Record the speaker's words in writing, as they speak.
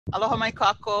Aloha mai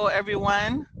kako,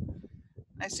 everyone.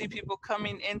 I see people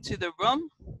coming into the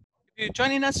room. If you're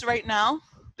joining us right now,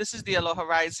 this is the Aloha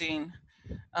Rising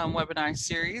Webinar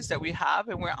Series that we have,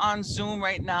 and we're on Zoom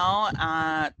right now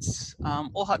at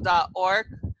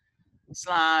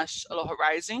oha.org/Aloha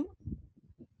Rising.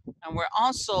 And we're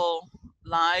also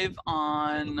live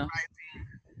on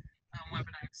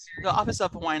the Office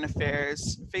of Hawaiian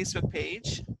Affairs Facebook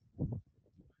page,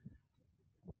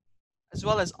 as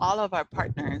well as all of our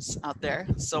partners out there.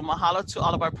 So mahalo to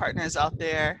all of our partners out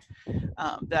there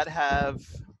that have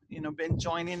been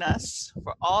joining us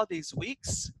for all these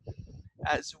weeks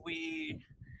as we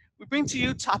bring to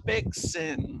you topics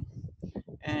and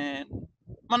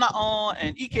mana'o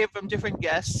and ike from different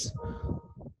guests,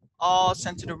 all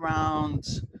centered around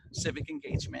civic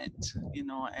engagement,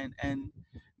 and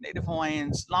Native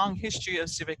Hawaiians' long history of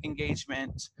civic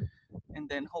engagement, and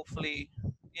then hopefully,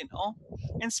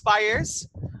 inspires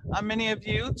many of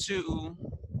you to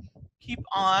keep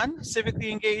on civically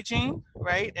engaging,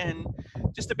 right? And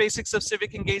just the basics of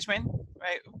civic engagement,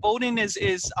 right? Voting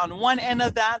is on one end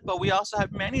of that, but we also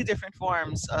have many different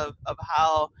forms of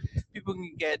how people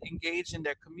can get engaged in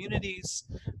their communities,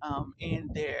 in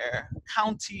their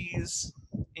counties,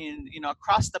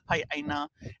 across the Pai'aina.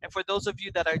 And for those of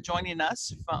you that are joining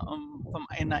us from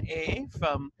Aina A,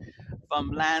 from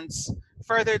lands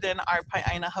further than our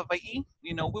Pai'aina Hawaiʻi,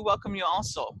 we welcome you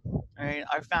also. Right?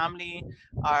 Our family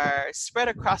are spread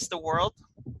across the world,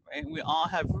 right? We all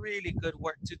have really good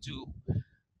work to do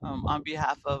on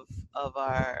behalf of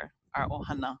our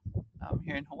ohana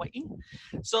here in Hawaii.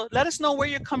 So let us know where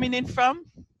you're coming in from.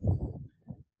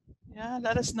 Yeah,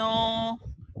 let us know,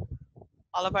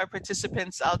 all of our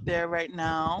participants out there right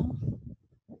now.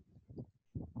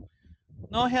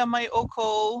 No hea mai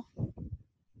oko.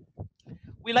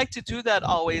 We like to do that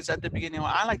always at the beginning, or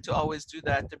I like to always do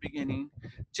that at the beginning,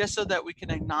 just so that we can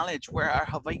acknowledge where our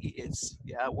Hawaii is.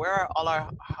 Yeah, where are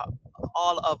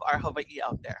all of our Hawaii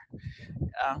out there?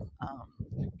 Yeah,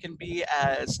 can be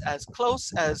as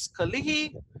close as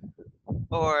Kalihi,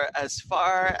 or as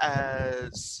far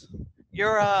as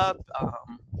Europe,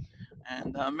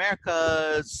 and the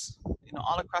Americas.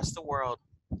 All across the world,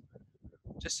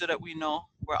 just so that we know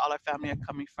where all our family are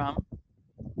coming from.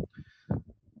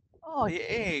 Oh,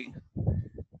 yay.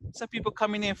 Some people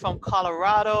coming in from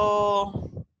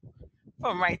Colorado,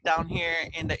 from right down here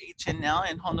in the HNL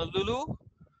in Honolulu.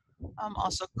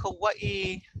 Also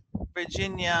Kauai,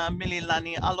 Virginia,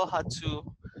 Mililani, aloha to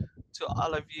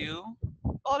all of you.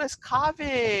 Oh, there's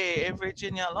Kave in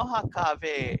Virginia. Aloha,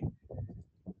 Kave.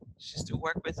 She used to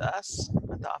work with us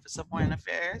at the Office of Hawaiian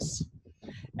Affairs.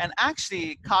 And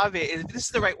actually, Kave, this is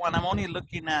the right one. I'm only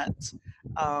looking at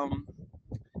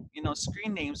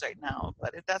screen names right now,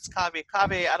 but if that's Kave,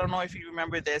 I don't know if you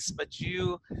remember this, but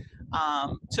you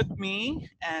took me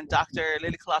and Dr.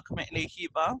 Lili Kalakame'ele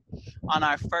Hiba on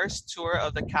our first tour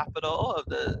of the capital of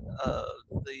the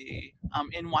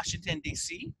in Washington,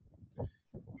 D.C.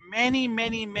 many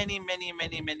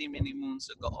moons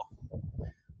ago.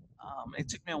 It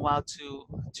took me a while to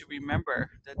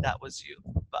remember that was you,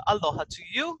 but aloha to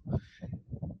you.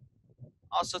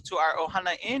 Also to our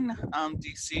ohana in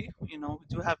DC, we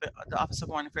do have the Office of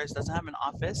Foreign Affairs doesn't have an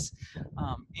office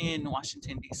in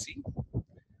Washington, DC.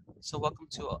 So welcome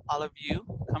to all of you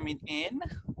coming in.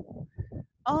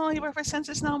 Oh, you work for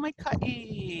Census now, my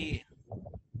ka'i.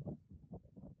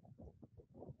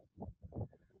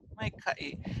 My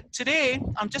ka'i. Today,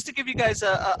 just to give you guys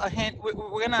a hint,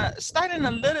 we're gonna start in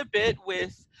a little bit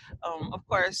with, of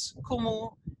course,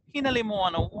 Kumu Hina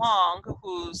leimoana Wong,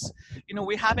 who's,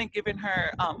 we haven't given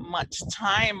her much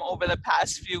time over the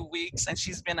past few weeks, and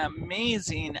she's been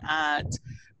amazing at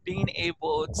being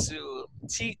able to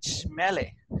teach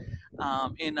Mele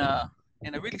in a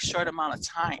really short amount of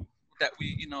time that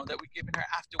we given her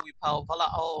after we pau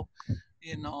vala'o,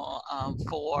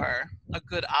 for a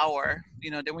good hour.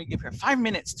 Then we give her 5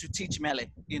 minutes to teach Mele,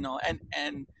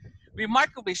 and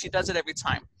remarkably she does it every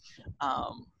time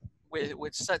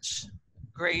with such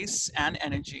grace and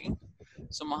energy.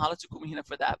 So mahalo to Kumu Hina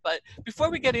for that. But before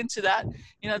we get into that,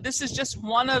 this is just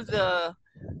one of the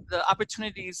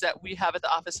opportunities that we have at the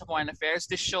Office of Hawaiian Affairs.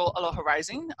 This show, Aloha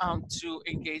Rising, to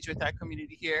engage with our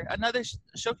community here. Another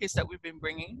showcase that we've been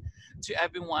bringing to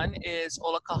everyone is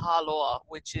Ola Kahaloa,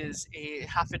 which is a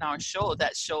half-an-hour show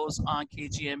that shows on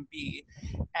KGMB.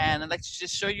 And I'd like to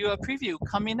just show you a preview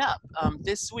coming up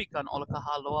this week on Ola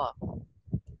Kahaloa.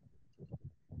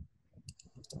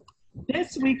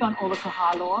 This week on Ola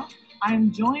Kahaloa, I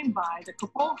am joined by the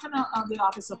Kapōhana of the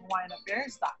Office of Hawaiian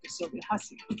Affairs, Dr. Sylvia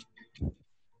Hussey.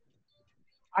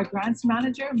 Our grants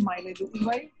manager, Mele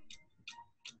Workshop,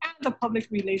 and the Public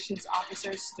Relations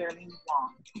Officer, Sterling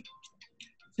Wong,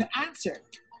 to answer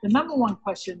the number one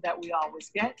question that we always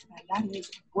get, and that is,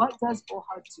 what does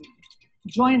OHA do?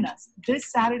 Join us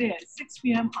this Saturday at 6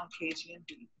 p.m. on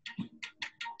KGNB.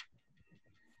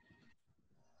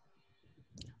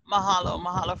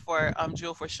 Mahalo for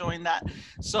Jill for showing that.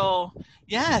 So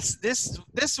yes,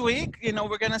 this week, you know,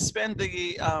 we're gonna spend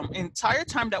the entire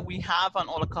time that we have on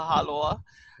Ola Kahaloa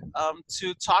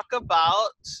to talk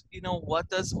about, you know, what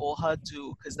does OHA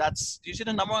do? Because that's usually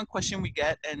the number one question we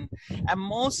get, and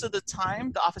most of the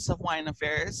time, the Office of Hawaiian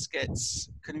Affairs gets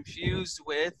confused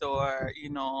with, or you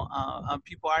know,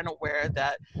 people aren't aware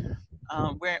that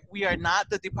we are not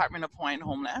the Department of Hawaiian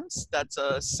Homelands. That's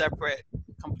a separate,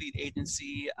 complete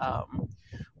agency.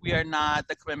 We are not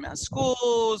the Kamehameha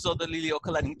Schools or the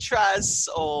Liliuokalani Trust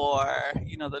or,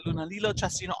 you know, the Luna Lilo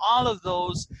Trust. You know, all of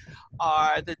those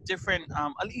are the different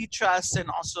Ali'i trusts, and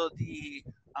also the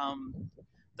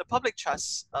public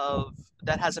trusts of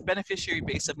that has a beneficiary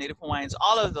base of Native Hawaiians.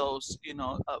 All of those, you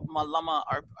know, Malama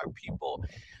are people.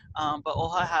 But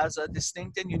OHA has a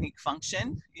distinct and unique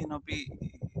function, you know,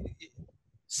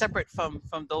 separate from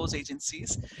those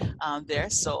agencies there.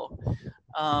 So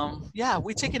yeah,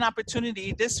 we take an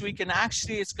opportunity this week, and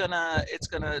actually it's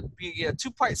gonna be a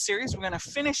two-part series. We're gonna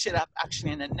finish it up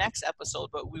actually in the next episode,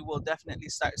 but we will definitely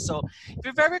start. So if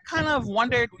you've ever kind of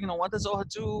wondered, you know, what does OHA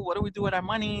do? What do we do with our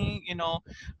money? You know,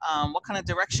 what kind of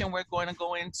direction we're going to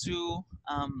go into?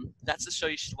 That's the show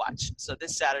you should watch. So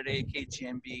this Saturday,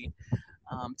 KGMB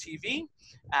TV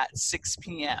at 6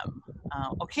 p.m.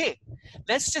 Okay,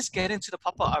 let's just get into the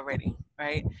papa already,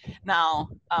 right? Now,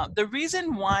 the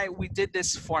reason why we did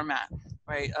this format,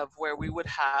 right, of where we would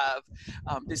have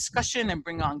discussion and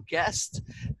bring on guests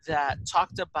that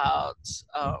talked about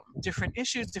different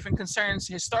issues, different concerns,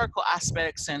 historical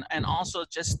aspects, and also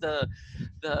just the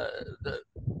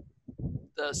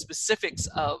specifics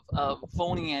of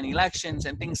voting and elections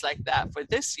and things like that for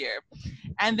this year,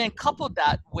 and then coupled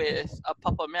that with a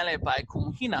Papa Mele by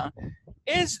Kumu Hina,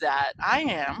 is that I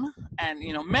am, and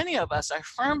you know, many of us are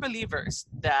firm believers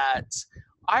that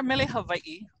our Mele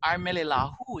Hawaiʻi, our Mele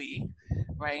Lahui,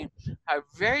 right, are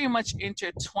very much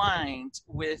intertwined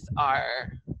with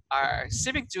our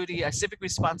civic duty, our civic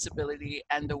responsibility,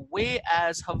 and the way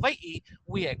as Hawaiʻi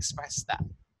we express that.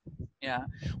 Yeah,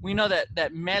 we know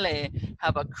that Mele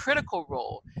have a critical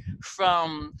role.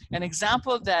 From an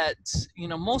example that, you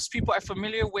know, most people are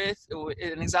familiar with,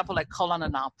 an example like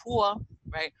Kaulana Napua,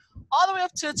 right? All the way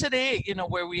up to today, you know,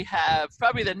 where we have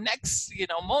probably the next, you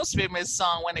know, most famous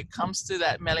song when it comes to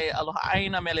that Mele Aloha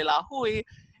Aina, Mele Lahui,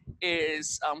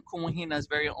 is Kumu Hina's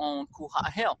very own Kū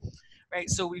Haʻaheo. Right,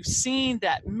 so we've seen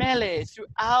that Mele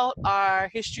throughout our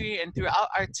history and throughout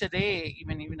our today,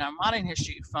 even our modern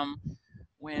history, from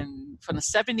the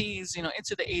 70s, you know,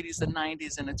 into the 80s, the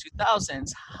 90s, and the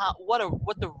 2000s,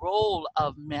 what the role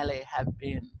of Mele have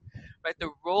been, right?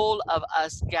 The role of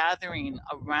us gathering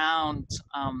around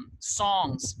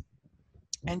songs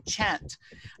and chant,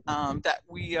 that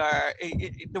we are,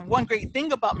 the one great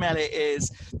thing about Mele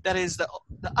is that is the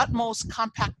utmost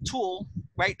compact tool,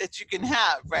 right, that you can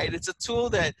have, right? It's a tool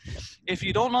that if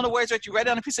you don't know the words, right, you write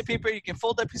it on a piece of paper, you can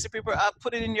fold that piece of paper up,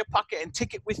 put it in your pocket, and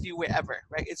take it with you wherever,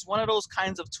 right? It's one of those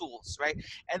kinds of tools, right?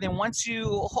 And then once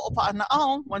you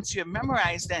have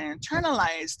memorized and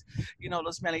internalized, you know,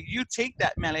 those Mele, you take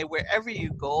that Mele wherever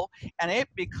you go, and it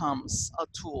becomes a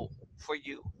tool for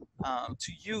you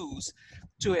to use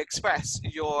to express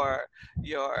your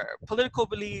political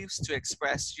beliefs, to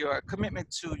express your commitment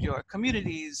to your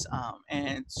communities,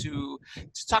 and to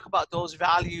talk about those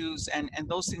values and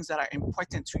those things that are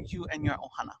important to you and your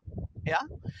ohana. Yeah.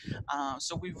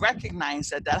 So we recognize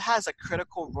that has a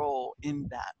critical role in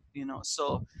that, you know.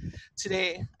 So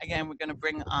today, again, we're going to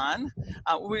bring on,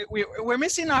 we're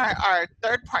missing our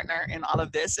third partner in all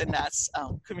of this, and that's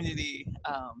community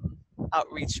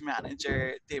outreach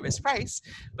manager Davis Price,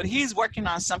 but he's working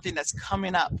on something that's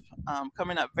coming up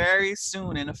very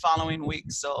soon in the following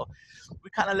week. So we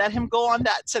kind of let him go on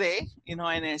that today, you know,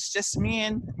 and it's just me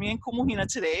and Kumu Hina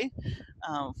today,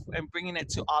 and bringing it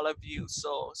to all of you.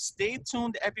 So stay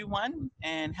tuned, everyone,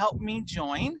 and help me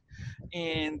join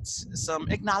in some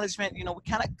acknowledgement. You know, we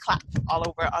kind of clap all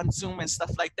over on Zoom and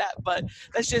stuff like that, but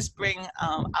let's just bring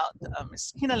out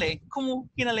Miss Hinale, Kumu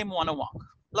Hinale Moana Wong.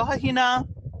 Aloha, Hina.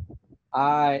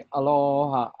 Ai,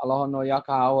 aloha no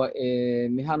yakawa e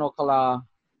mihano kala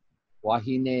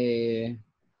wahine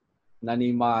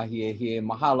nani hie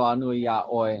mahalo anu ia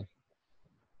oe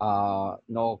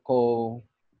no ko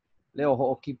leo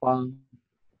hoʻokipa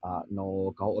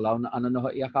no ka hoʻolauna ana no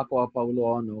ia kakoa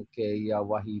pauloa no ke ia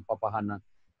wahi papahana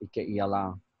I ke ia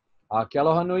la Ke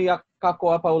aloha nui a kako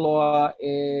a pauloa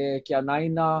e ke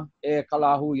anaina e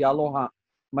kalahu I aloha.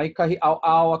 Mai kahi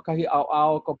au a kahi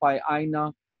au ko pai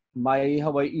aina. Mai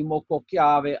Hawaiʻi mo ko ke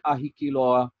awe a hiki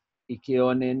loa I ke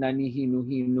one nani hinu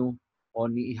hinu o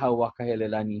ni I hau a ka hele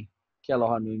lani. Ke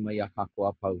aloha nui mai a kako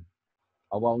a pau.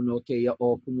 A wau no ke ia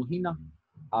o Kumu Hina.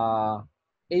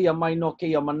 Eia mai no ke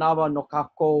ia manawa no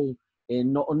kako e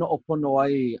no pono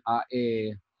ai a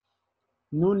e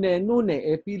nune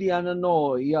e pili ana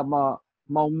no ia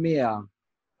mau mea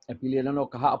e pili ana no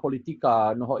ka haa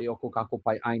politika no hoi o ko kako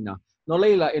pai aina. No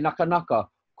leila e nakanaka,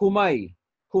 kumai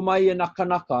e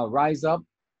nakanaka, rise up,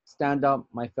 stand up,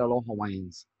 my fellow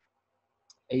Hawaiians.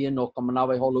 Eia no ka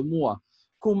manawa holo mua,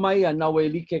 kumai a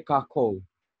nawe like kako.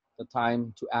 The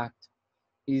time to act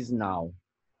is now.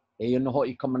 Eia no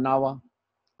hoi ka manawa,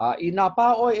 I nā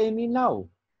pā oi e ni nau.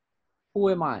 Who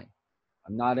am I?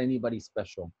 I'm not anybody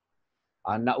special.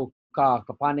 Na uka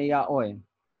ka pane ia oi.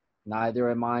 Neither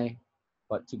am I,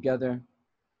 but together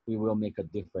we will make a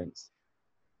difference.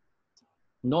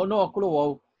 No akula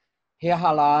wau, he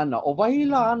hala ana, o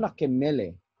wahila ana ke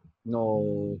mele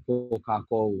no ko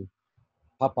kākou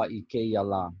papa I ke ia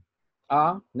la.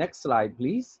 Next slide,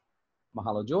 please.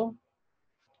 Mahalo Jo.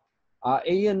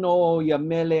 Eia no ia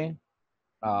mele,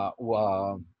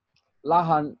 ua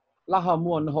laha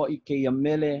mua noho I ke ia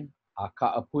mele,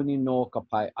 ka apuni no ka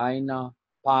pai aina,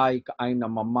 pai ka aina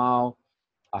mamao,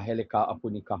 a hele ka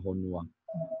apuni ka honua.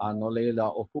 No leila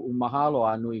o kuʻu mahalo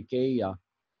a nui ke ia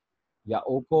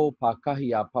oko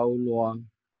pakahi a pauloa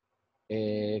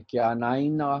e ke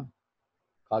anaina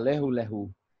ka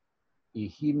lehu I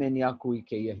himeni aku I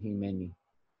ke ia himeni.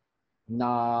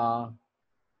 Na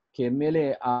ke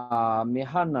mele a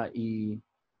mehana I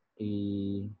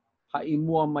hai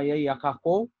mua mai ai a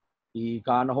kako I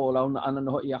ka ana ho launa ana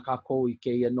noho I a kako I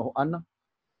ke ia noho ana.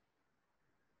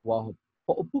 Wa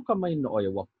hoʻopuka mai no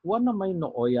oia, wa puana mai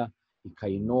no oia I ka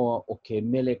inoa o ke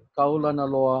mele kaulana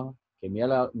loa, ke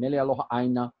mele aloha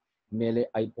aina, mele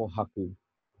aipo haku.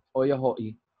 Oia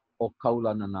hoʻi o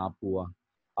kaulana nā pua.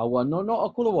 Ua no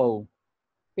akula wau,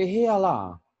 pehea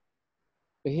la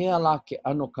ke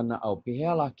ano ka naʻau,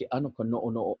 pehea la ke ano ka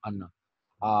noʻonoʻo ana.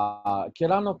 Ke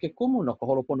rano ke kumu no ka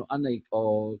holopono ana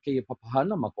o keia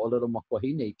papahana ma ka ʻolelo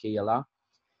makuahine I keia la.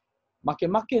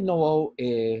 Make no au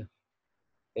e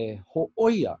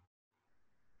hoʻoia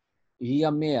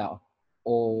ia mea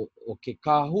o ke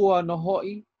kāhua no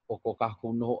hoʻi o ko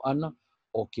kākou noho ana,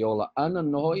 o ke ola ana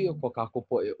no hoʻi o ko kākou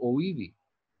poʻe ʻōiwi.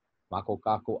 Ma ko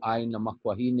kākou ʻaina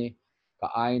makuahine, ka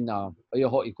ʻaina ia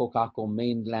hoʻi ko kākou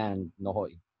mainland no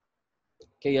hoʻi.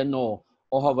 Keia no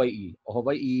o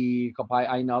Hawaiʻi ka pai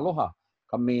ʻaina aloha,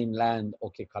 ka mainland o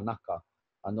ke kanaka.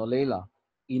 No leila,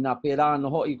 I nā pērā no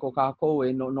hoʻi ko kākou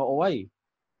e no ai,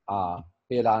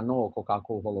 pērā no ko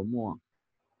kākou holomua.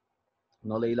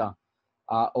 No leila,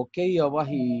 o keia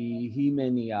wahi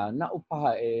himeni naʻu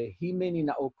paha e himeni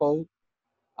naʻu kou,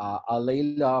 a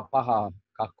leila paha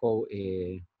kākou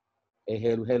e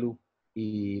helu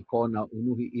I kona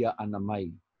unuhi ia ana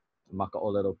mai ma ka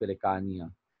ʻolelo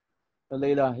pelekania. No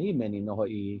leila himeni no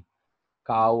hoʻi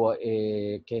ka aua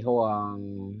ke hoa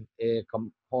ka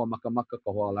hoa makamaka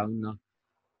ka hoa launa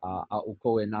a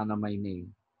ukou e nana mai nei.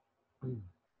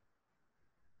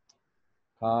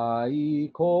 Kai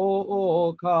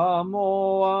ko ka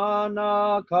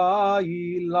moana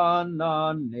kai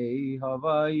lana nei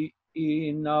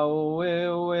Hawaiʻi nau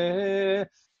ewe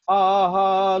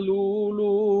aha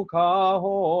lulu ka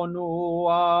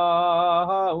honua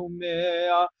hau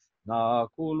mea na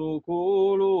kulu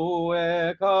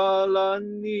e ka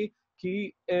lani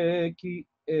ki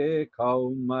e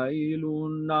kau mai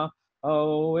luna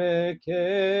au e ke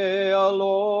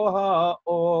aloha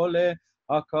ole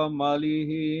a ka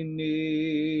malihini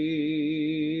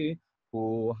Kū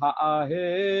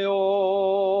Haʻaheo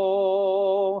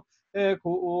e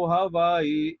kuʻu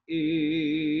Hawaiʻi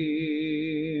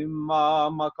ma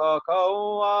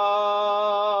makakaua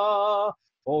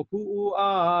o kuʻu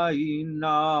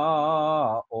ʻāina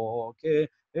o ke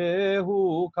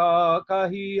huka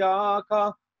kahiaka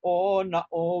o na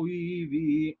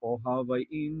ʻōiwi o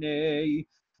Hawaiʻi nei.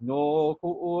 No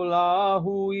kuʻu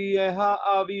lahui e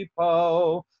haʻawi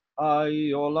pau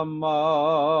ai o la mau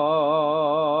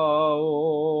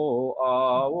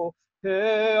au he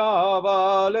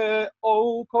awale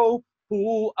o kou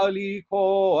puʻali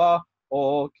koa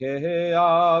o ke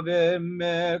ave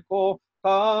me ko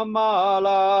ka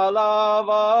malala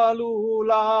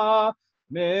walula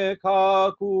me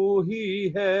ka kuhi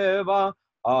hewa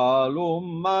alu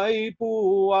mai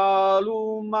pualu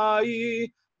mai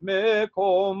me ko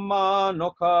mano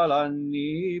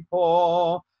kalani po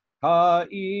Ka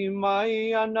I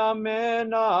mai ana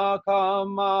mena ka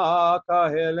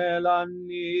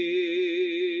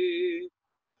makahelelani.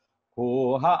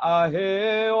 Kū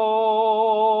Haʻaheo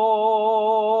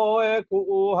e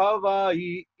kuʻu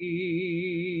Hawaiʻi.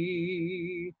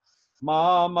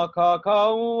 Mama ka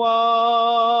kaua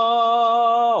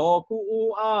o kuʻu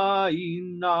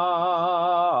ʻāina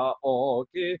o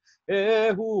ke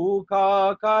ehu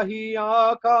ka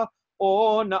kahiaka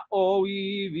o na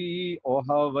ʻōiwi o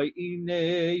Hawaiʻi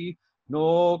nei.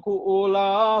 No kuʻu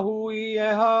lāhui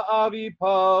e haʻawi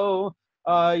pau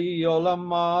ai o la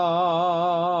mau.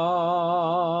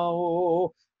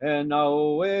 E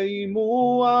nau e I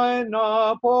mua e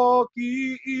nā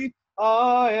pōkiʻi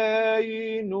a e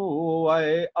inu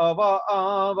ai awa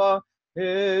awa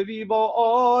he vivo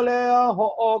ole a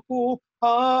hoʻoku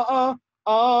haa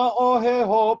a o he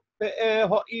hope e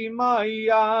hoʻi mai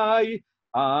ai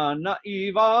ana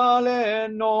I wale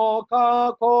no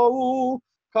ka kou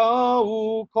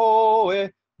kau koe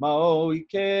mau I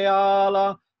ke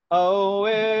ala au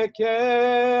e ke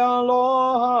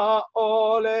aloha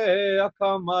ole a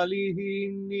ka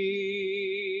malihini.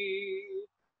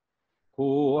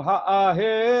 Kū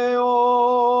Haʻaheo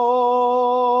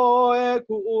e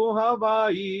kuʻu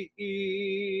Hawaiʻi.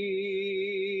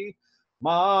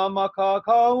 Mama ka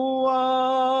kaua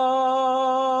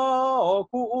o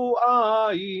kuʻu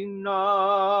ʻāina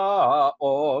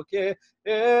o ke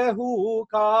ehu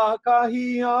ka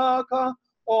kahiaka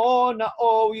o na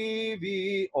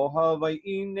ʻōiwi o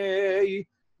Hawaiʻi nei.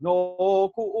 No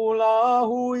kuʻu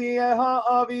lāhui e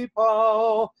haʻawi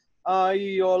pau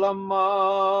ai o la mau.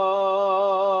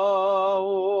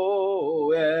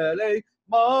 E lei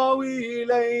mau I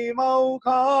lei mau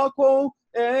kākou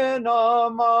e nā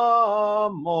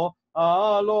mamo.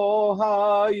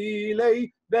 Aloha I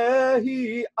lei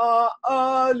behi a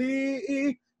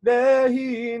aliʻi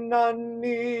behi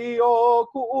nani o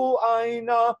kuʻu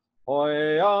ʻāina.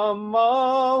 Hoi a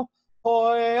mau,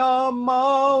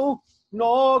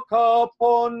 no ka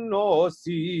pono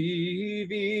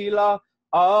sivila.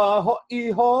 A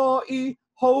hoʻi hou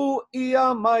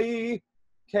ia mai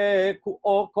ke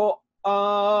kuʻoko a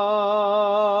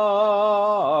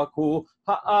Kū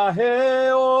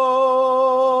Haʻaheo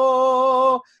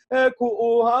e kuʻu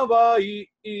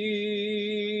Hawaiʻi.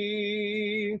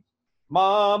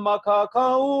 Mama ka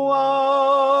kaua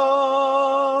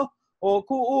o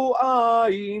kuʻu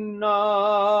ʻāina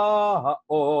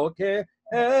o ke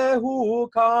ehu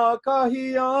ka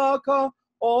kahiaka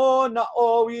o na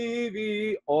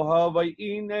ʻōiwi o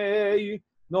Hawaiʻi nei.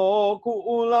 No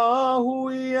kuʻu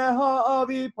lāhui e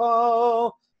haʻawi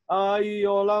pau ai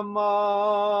o la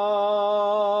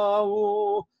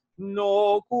mau.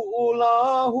 No kuʻu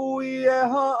lāhui e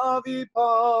haʻawi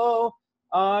pau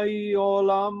ai o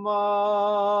la mau.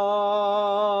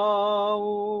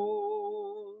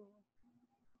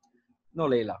 No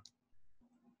leila,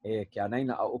 e ke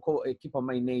anaina a oko e kipa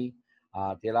mai nei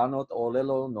te lano o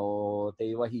lelo no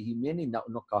te wahi himeni na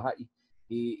no ka haʻi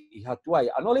I hatuai.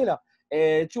 Ano leila,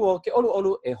 e tuo ke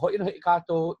olu e hoi no hei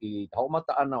kātou I te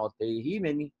haumata ana o te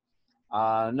himeni.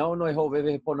 Nau no e ho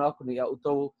wewe he pono aku ni a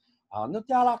utou. No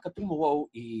te ala ka tumu wau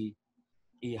I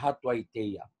hatuai te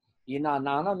ia. I nā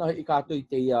nāna no hei kātou I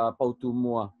te ia pautu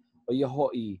mua o ia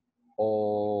hoi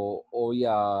o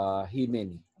ia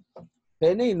himeni.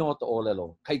 Penei no to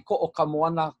olelo, kai ko o ka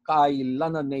moana kai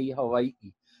lana nei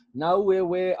Hawaiʻi. Nau e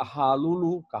we a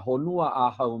halulu ka honua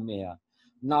a haumea.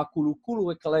 Nā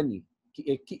kulukulu e kalani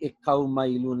ki e kau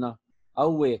mai luna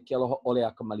au e ke aloha ole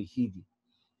a ka malihidi.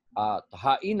 Ta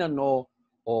haina no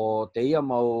o te ia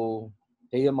mau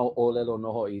olelo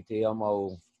no hoi, te ia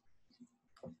mau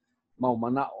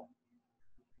manao.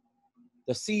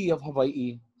 The sea of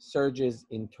Hawaii surges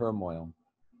in turmoil.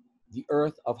 The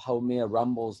earth of Haumea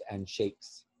rumbles and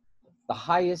shakes. The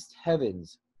highest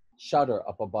heavens shudder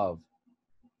up above.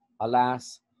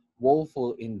 Alas,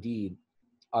 woeful indeed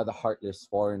are the heartless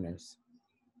foreigners.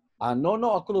 No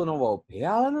akulu no wau.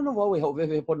 Peala no wau e hau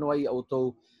wewe pono ai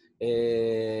autou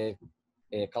e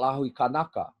kalahui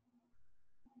kanaka.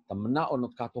 Ta manao no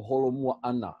kato holo mua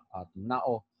ana. Ta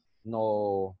manao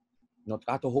no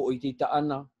kato ho i tita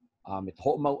ana. Me ta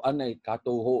ho mau ana I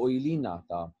kato ho i lina.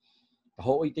 Ta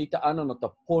ho i tita ana no ta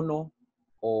pono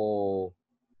o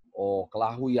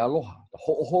kalahui aloha. Ta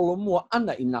ho holo mua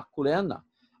ana I nā Kūleana.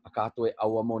 A kato e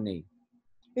aua mo nei.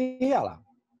 Peala.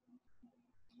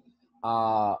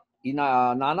 I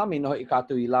nā nāna me noho I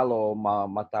kato I lalo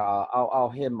ma ta au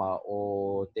hema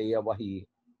o te ia wahi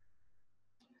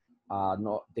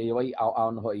no te ia wahi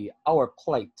au noho I our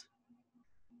plight.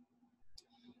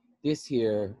 This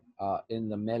here in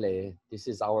the Mele, this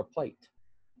is our plight.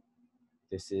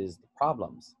 This is the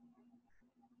problems.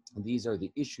 These are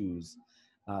the issues.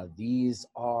 These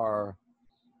are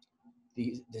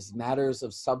these matters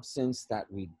of substance that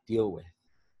we deal with.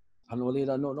 Ano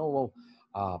lila no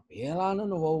pela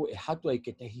no e hatu ai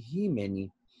ke te hihimeni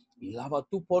I lava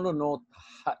tupono no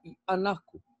ha'i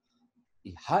anaku.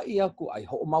 I ha'i aku ai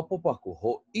ho maupopo aku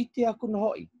ho ite aku no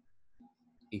hoi.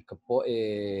 I ka po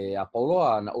e a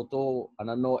pauloa na oto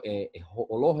ana no e ho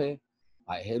olohe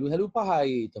ai helu paha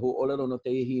I te hu olelo no te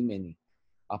hihimeni.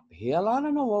 A pea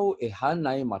lana no wau e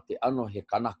hanai ma te ano he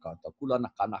kanaka, ta kulana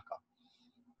kanaka.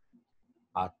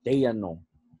 A teia no.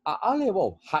 A ale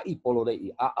wau ha'i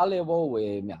polorei, a ale wau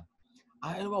e mea. A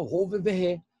ale wau hove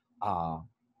vehe a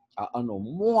ano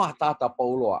moa tata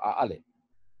pauloa a ale.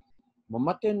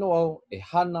 Mamate no au e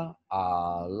hana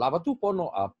a lava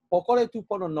tupono, a pokore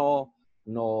tupono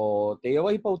no te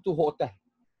iawai pautu hote.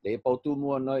 Te pautu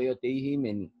mua no I o te ihi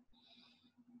meni.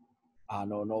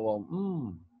 Ano no wau,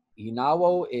 I nā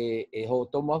wau e ho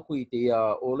tomo aku I te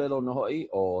ia olelo no hoi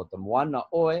o te moana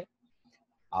oe,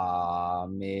 a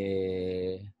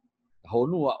me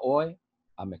honua oe,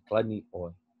 a me klani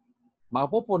oe. Ma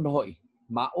popo no hoi,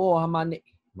 ma o hamane,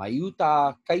 ma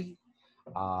iuta kai,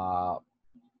 a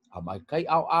mai kai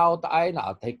au ta aina,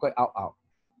 a te koe au.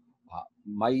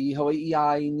 Mai Hawaiʻi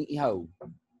ai ni I hau.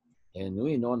 He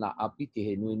nui no na apiti,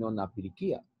 he nui no na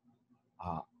pirikia.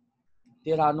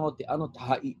 Te rā no te ano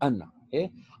taha I ana.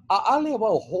 A ale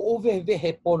wau ho'ove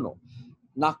vehe pono.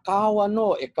 Na kawa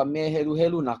no e ka mea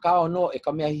helu, na kawa no e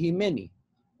ka mea himeni.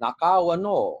 Na kawa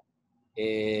no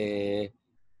e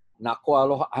na koa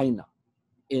aloha aina.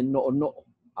 E no.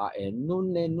 A e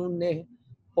nune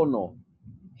pono.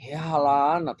 He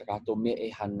hala ana ta kato me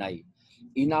e hanai.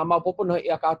 I nā maopopo no e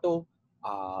a kato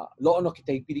lo'o no ki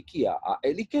te pirikia.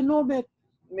 E like no me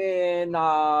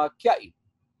na kiai.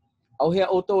 Au hea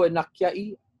oto e na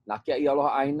kiai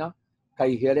aloha aina.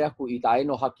 Kai here aku I tae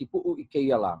no haki pu'u I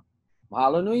keia la.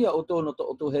 Mahalo nui a oto no to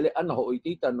oto hele ana ho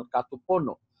itita no kato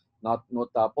pono. No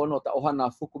ta pono ta ohana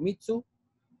fukumitsu.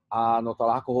 No ta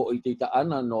lako ho itita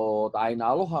ana no ta aina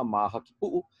aloha ma haki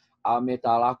pu'u. Me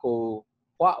ta lako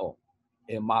wa'o.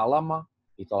 E malama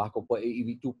I ta lako po e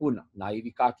iwi tupuna. Na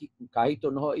iwi kahito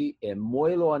no hoi e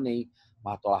moeloa nei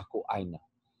ma ta lako aina.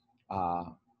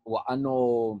 Ua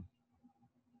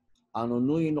ano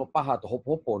nui no paha to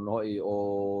hopopo no I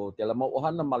o te lama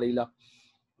ohana malila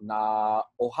na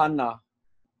ohana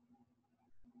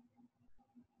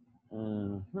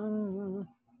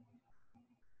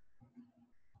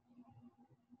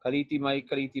kariti mai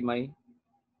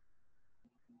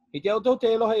I te auto te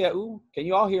eloha ia'u. Can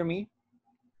you all hear me?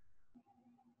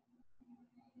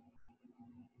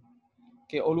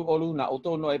 Ke olu na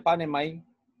auto no e pane mai.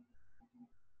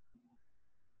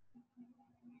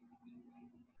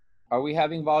 Are we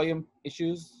having volume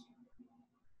issues?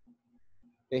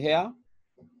 Behea?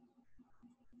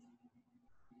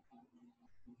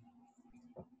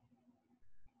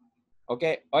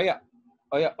 Okay, oia.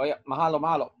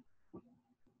 Mahalo.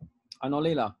 Ano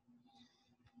lila?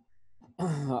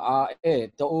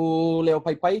 To'u leo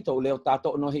pai, to'u leo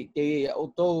tato no hi te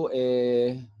auto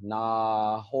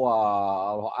na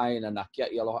hoa aloha aina, na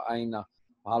kia I aloha aina.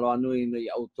 Mahalo anui no I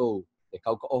auto. E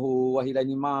kauka ohu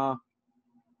wahilani ma.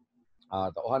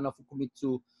 Ta ohana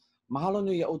fukumitsu. Mahalo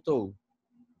nui I auto.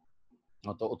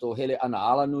 No to auto hele ana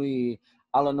ala nui.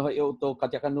 Ala no I auto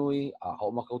katiaka nui.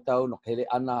 Hau makautau no hele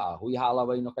ana. Hui hala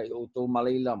wai no ka I auto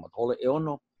maleila. Matole e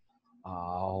ono.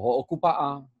 Ho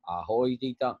okupaa. Ho I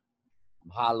tita.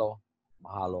 Mahalo.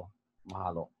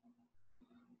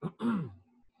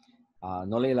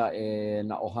 No leila e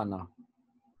na ohana.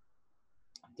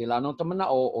 Te lano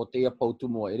tamana o te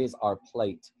pautumo. It is our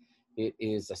plight. It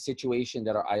is a situation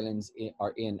that our islands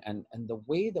are in. And the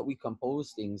way that we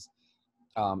compose things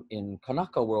in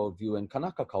Kanaka worldview and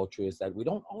Kanaka culture is that we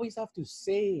don't always have to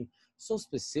say so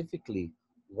specifically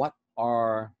what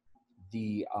are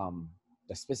the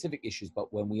specific issues,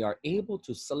 but when we are able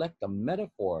to select a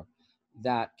metaphor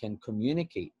that can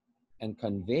communicate and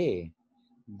convey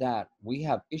that we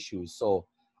have issues. So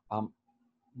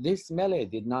this mele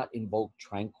did not invoke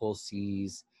tranquil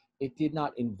seas. It did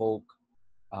not invoke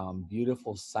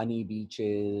beautiful sunny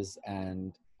beaches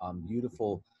and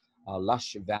beautiful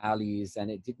lush valleys, and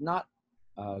it did not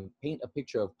paint a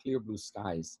picture of clear blue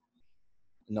skies.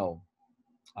 No.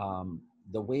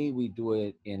 The way we do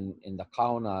it in the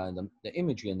kauna, and the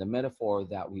imagery and the metaphor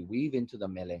that we weave into the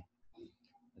mele,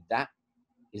 that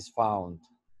is found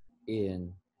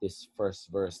in this first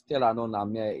verse. Te rano na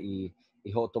mea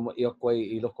I hotomo I koe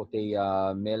I loko te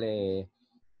mele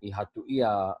I hatu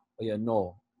ia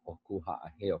no o Kū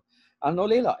Haʻaheo. Ano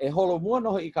leila, e holo mua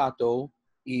noho I kātou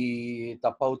I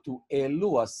ta pautu e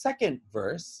lua, second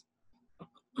verse.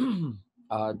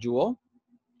 Jewel,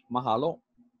 mahalo.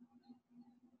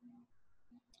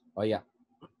 Oh yeah.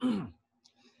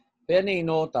 Pēnei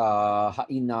no ta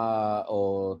haina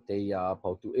o te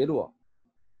pautu erua.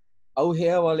 Au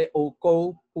hea wale o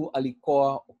kou pu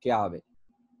alikoa o ke awe.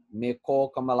 Me ko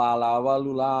kamalala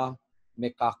walula me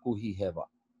ka kuhi hewa.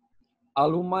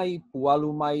 Alumai pu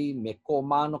alumai me ko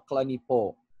mano klani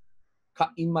po.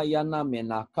 Ka imayana me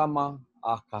nā kama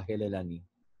a ka helelani.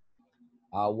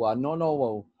 Ua nono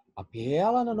wau. A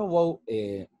pehala nono wau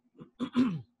e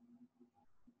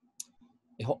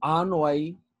e ho ano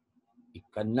ai I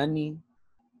ka nani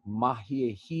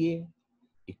mahie hie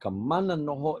I ka mana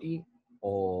nohoi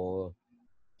o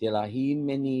te lahi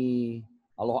meni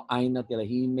aloha aina te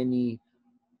lahi meni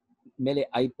mele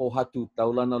aipo hatu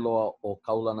taulana loa o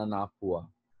kaulana nā pua.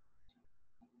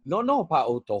 No pa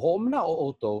oto ho mana o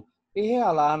oto e he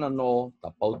ala ana no ta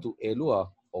pautu e lua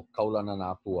o kaulana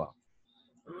nā pua.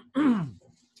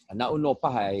 Na uno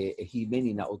paha e hi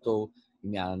meni na oto I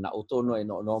mea na oto no e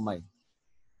no mai.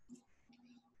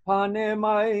 Pane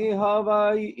mai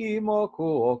Hawaiʻi moku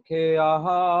o ke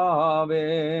ahawe.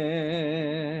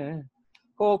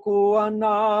 Koku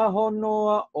ana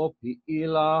honua o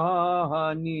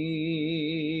piʻilani.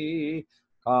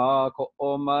 Ka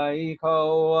koʻo mai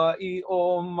kaua I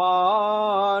o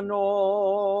mano.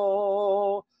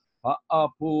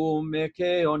 Ha'apu me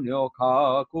ke one o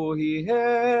ka kuhi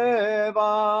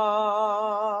hewa.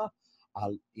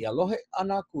 I alohe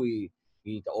ana kui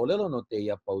I ta olelo no te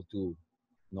ia pautu.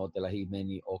 No te lahi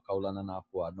meni o kaulana nā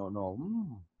pua. No.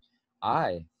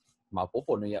 Ai, ma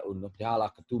popo no ia no te hala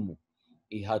katumu.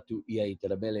 I hatu ia I te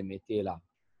mele me tēlā.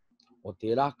 O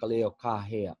tēlā ka leo kā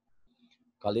hea.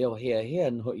 Ka leo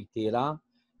hea no I tēlā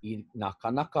I nā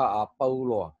kanaka a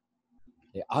pauloa.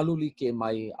 E alu like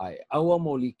mai, a e aua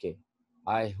mo like,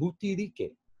 a e huti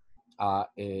like, a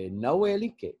e naue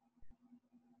like.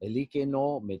 E like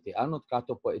no me te ano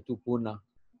katopo e tupuna,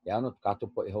 te ano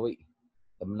katopo e Hawaiʻi.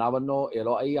 Te manawa no e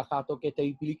loa I a kato ke te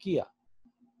ipilikia.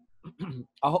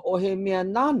 A o he mea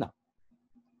nana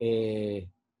e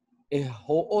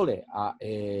ho'ole a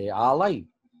e alai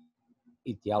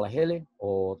I te alahele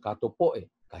o kato poe.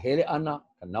 Ka hele ana,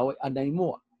 ka naue ana I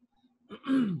mua.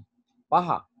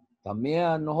 Paha, ta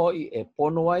mea noho I e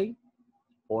pono ai,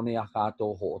 pone a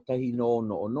kato ho tahi no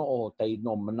o tahi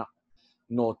no mana.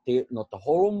 No ta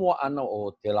holo mua ana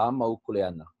o te la mau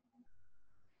kuleana.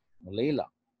 No leila.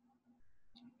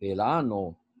 Pela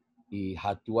no I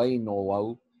hatuai no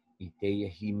wau I te ia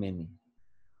himeni.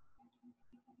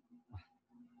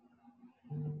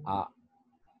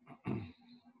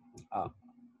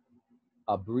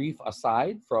 A brief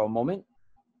aside for a moment.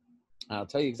 I'll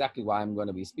tell you exactly why I'm going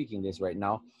to be speaking this right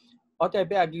now. O te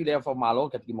pea ki lea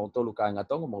whamalo ka ki mautolu ka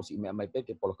ngatonga mo si mea mai pe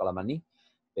ke polo kalamani.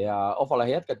 Pea o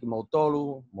whalaheat ka ki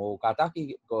mautolu mo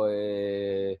kataki ko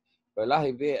e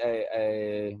lahi ve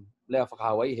lea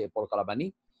whakahawai he polo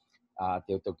kalamani.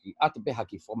 Te otoki atu peha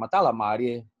ki whamatala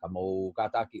maarie ka mo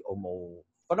kataki o mo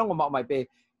whanonga mau mai pe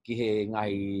ki he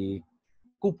ngahi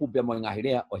kupu pia mo ngahi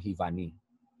rea o hivani.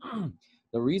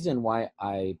 The reason why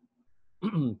I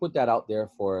put that out there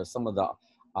for some of the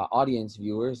audience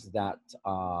viewers that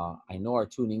I know are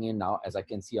tuning in now, as I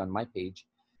can see on my page,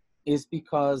 is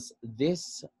because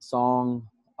this song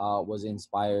was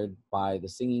inspired by the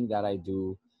singing that I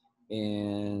do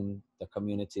in the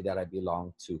community that I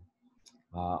belong to.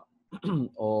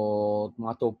 O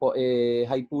mato po e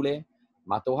haipule,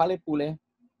 mato hale pule,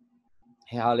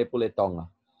 he hale pule tonga.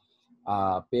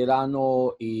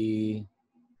 Perano I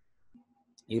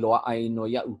loa ai no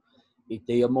iau. I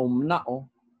te amo mnao,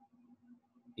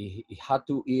 I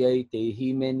hatu I te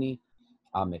himeni,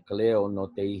 a me ka leo no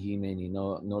te himeni.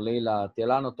 No leila, te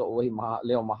lano to uahi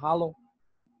leo mahalo,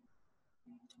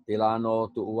 te lano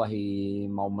to uahi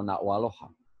maumana o aloha.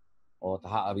 O ta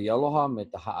haawi aloha me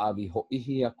ta haawi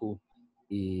ho'ihi aku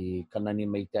I kanani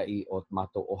meitai o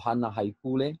mato ohana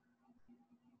haipule,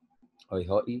 hoi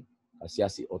hoi, a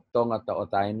siasi o tonga ta o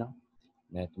taina,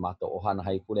 me mato ohana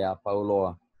haipule a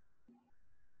pauloa.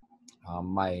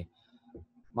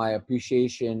 My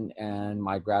appreciation and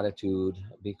my gratitude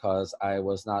because I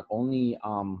was not only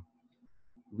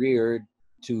reared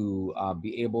to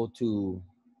be able to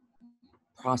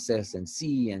process and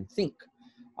see and think.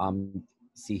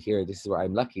 See here, this is where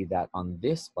I'm lucky that on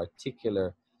this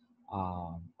particular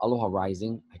Aloha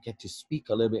Rising, I get to speak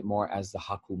a little bit more as the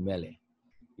Haku Mele.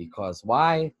 Because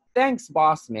why? Thanks,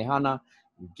 Boss Mehana.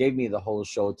 You gave me the whole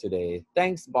show today.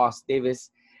 Thanks, Boss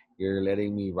Davis. You're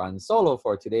letting me run solo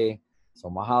for today. So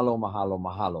mahalo, mahalo,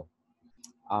 mahalo.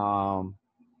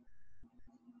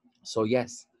 So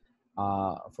yes,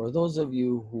 for those of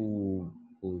you who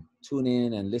tune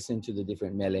in and listen to the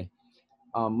different mele,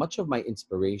 much of my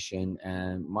inspiration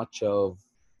and much of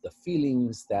the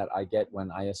feelings that I get when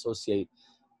I associate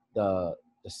the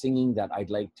singing that I'd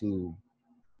like to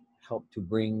help to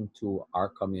bring to our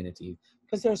community,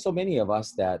 because there are so many of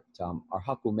us that are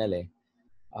haku mele.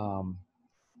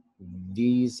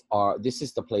 This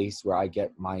is the place where I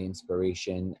get my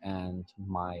inspiration and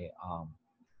my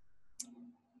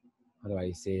how do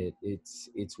I say it?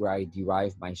 It's where I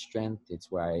derive my strength. It's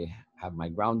where I have my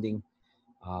grounding.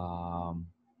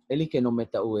 Eli ke no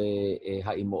meta e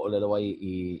hai mo ole lawai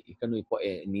I kanui po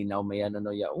e ni nau mea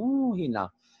no ya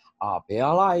hina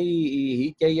peala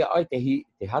I ke ia ai te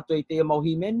hatu I te mau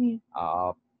himeni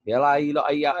peala I lo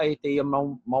ai ai te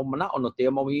mau mana ono te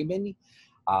mau himeni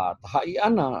tahai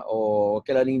ana o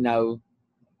ke lani nau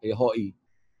e hoi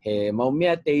he mau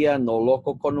mea te ia no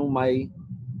loko konu mai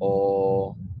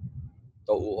o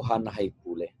to uhana hai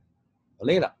pule o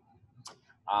leila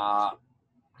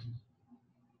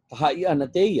tahai ana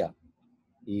te ia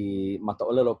I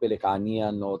mataolelo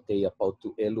pelekania no te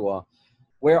pautu elua.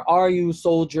 Where are you,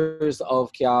 soldiers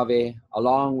of Keawe,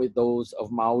 along with those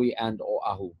of Maui and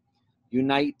Oahu?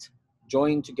 Unite,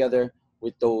 join together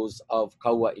with those of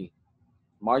Kauai,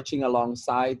 marching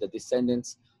alongside the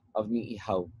descendants of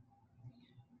Ni'ihau.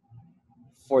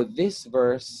 For this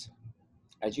verse,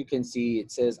 as you can see,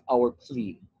 it says our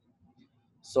plea.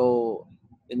 So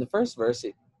in the first verse,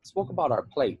 it spoke about our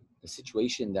plight, the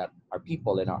situation that our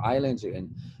people and our islands are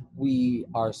in. We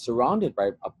are surrounded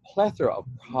by a plethora of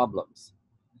problems.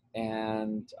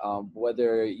 And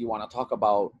whether you want to talk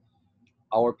about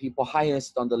our people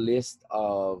highest on the list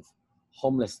of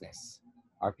homelessness,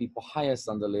 our people highest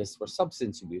on the list for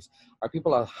substance abuse, our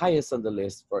people are highest on the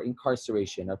list for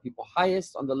incarceration, our people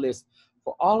highest on the list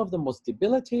for all of the most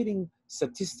debilitating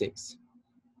statistics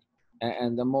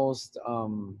and the most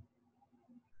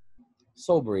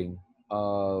sobering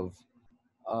of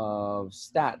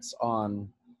stats on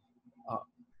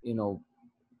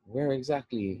where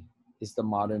exactly is the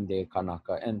modern day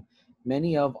Kanaka. And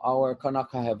many of our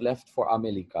Kanaka have left for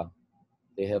America.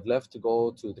 They have left to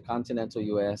go to the continental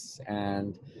US,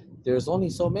 and there's only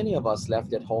so many of us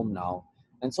left at home now.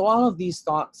 And so all of these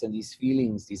thoughts and these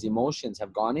feelings, these emotions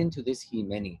have gone into this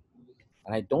Himeni.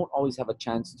 And I don't always have a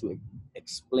chance to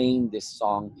explain this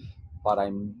song, but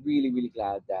I'm really, really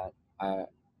glad that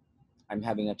I'm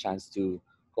having a chance to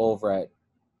go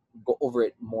over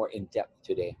it more in depth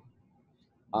today.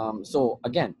 So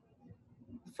again,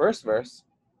 first verse,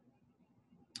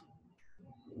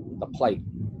 the plight,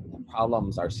 the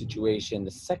problems, our situation.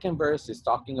 The second verse is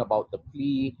talking about the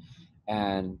plea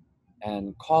and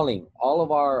calling all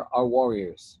of our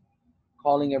warriors,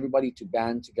 calling everybody to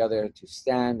band together, to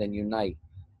stand and unite,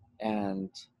 and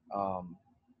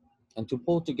to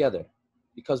pull together,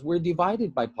 because we're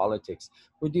divided by politics.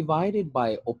 We're divided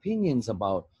by opinions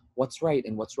about what's right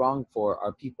and what's wrong for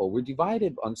our people. We're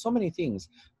divided on so many things,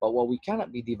 but what we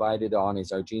cannot be divided on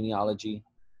is our genealogy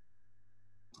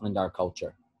and our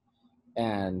culture.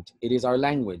 And it is our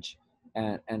language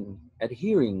and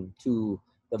adhering to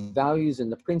the values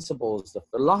and the principles, the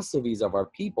philosophies of our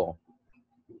people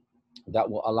that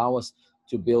will allow us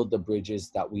to build the bridges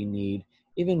that we need,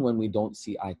 even when we don't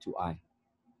see eye to eye.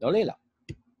 Nolela.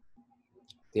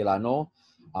 Tilano,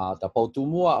 tapautu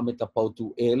mua ame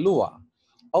tapautu e lua.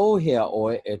 O hea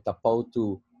oe e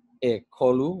tapautu e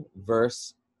kolu,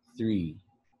 verse 3.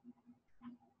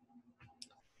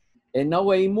 E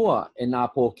naue I mua e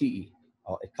nā pōki'i.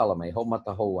 O e kala mai, hau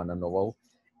mata hou ana no wau.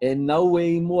 E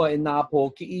naue I mua e nā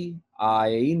pōki'i a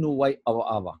e inu wai awa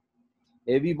awa.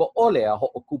 E viva ole a ho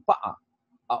o kupa'a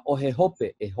a o he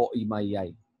hope e ho I mai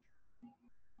ai.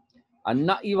 A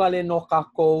na'i wale no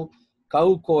kākou,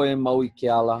 kauko e maui ke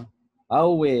ala,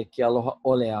 au e ke aloha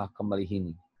ole a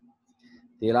kamalihini.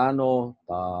 Te rano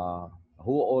ta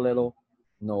hua olelo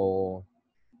no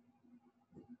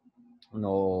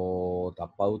ta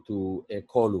pautu e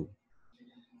kolu.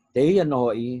 Te ia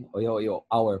no I o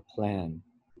our plan.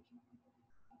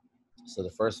 So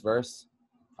the first verse,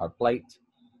 our plight.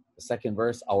 The second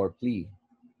verse, our plea.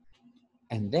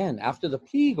 And then after the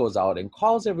plea goes out and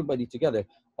calls everybody together,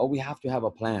 we have to have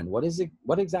a plan. What is it?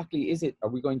 What exactly is it are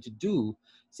we going to do,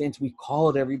 since we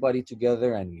called everybody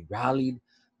together and we rallied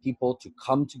people to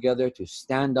come together, to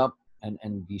stand up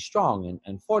and be strong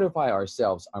and fortify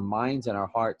ourselves, our minds and our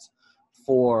hearts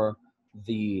for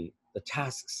the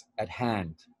tasks at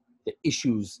hand, the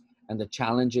issues and the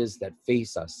challenges that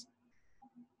face us.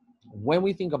 When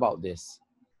we think about this,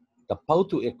 the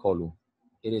pautu e kolu,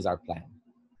 it is our plan.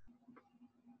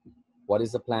 What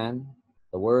is the plan?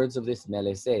 The words of this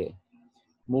mele say,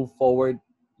 move forward,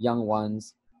 young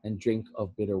ones, and drink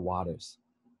of bitter waters.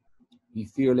 Be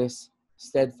fearless,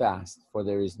 steadfast, for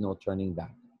there is no turning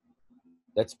back.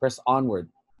 Let's press onward,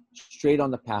 straight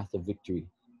on the path of victory.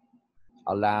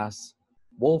 Alas,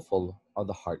 woeful are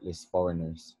the heartless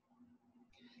foreigners.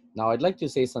 Now, I'd like to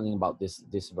say something about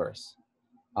this verse.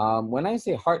 When I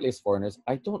say heartless foreigners,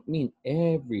 I don't mean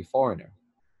every foreigner.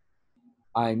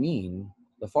 I mean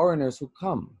the foreigners who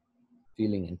come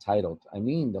feeling entitled. I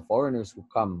mean the foreigners who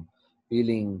come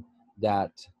feeling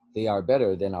that they are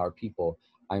better than our people.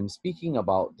 I'm speaking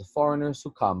about the foreigners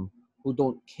who come who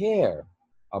don't care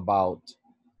about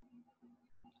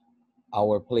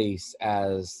our place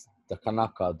as the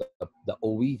Kanaka, the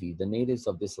Oiwi, the natives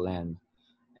of this land.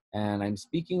 And I'm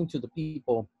speaking to the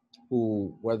people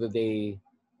who, whether they've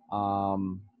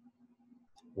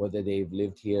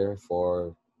lived here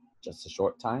for just a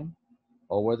short time,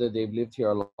 or whether they've lived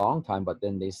here a long time, but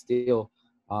then they still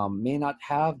may not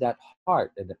have that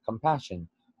heart and the compassion,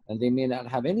 and they may not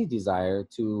have any desire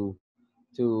to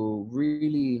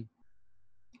really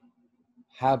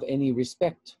have any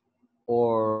respect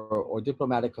or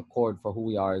diplomatic accord for who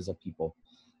we are as a people.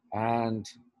 And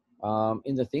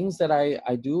in the things that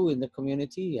I do in the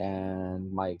community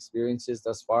and my experiences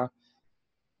thus far,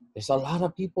 there's a lot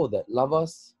of people that love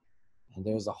us, and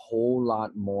there's a whole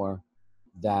lot more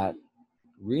that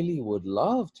really would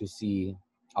love to see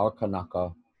our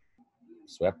Kanaka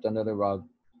swept under the rug,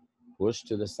 pushed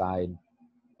to the side,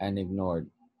 and ignored.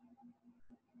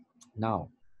 Now,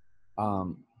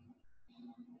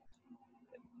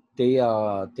 te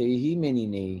himeni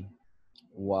nei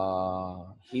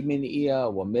wa himeni ia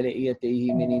wa mele ia te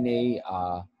himeni nei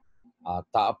a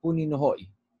taapuni no hoi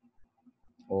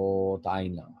o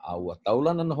taina a ua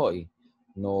taulana no hoi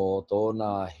no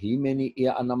tōna himeni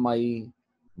ia ana mai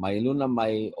luna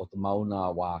mai o te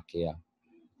mauna wā kea.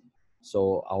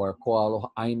 So our Aloha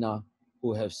Aina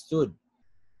who have stood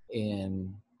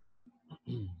in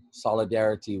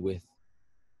solidarity with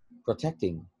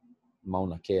protecting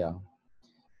Mauna Kea,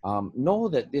 know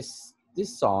that this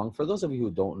song, for those of you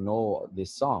who don't know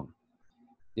this song,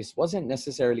 this wasn't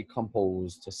necessarily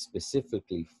composed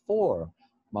specifically for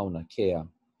Mauna Kea.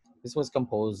 This was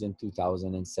composed in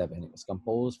 2007. It was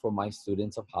composed for my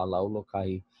students of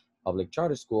Halaulokahi Public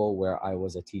Charter School, where I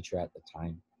was a teacher at the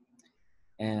time.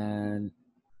 And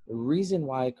the reason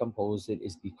why I composed it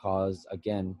is because,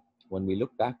 again, when we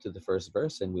look back to the first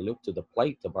verse and we look to the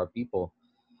plight of our people,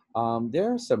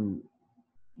 there are some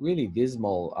really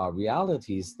dismal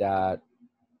realities that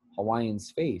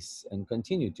Hawaiians face and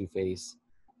continue to face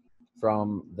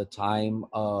from the time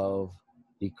of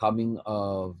the coming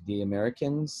of the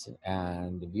Americans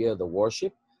and via the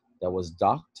warship that was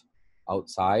docked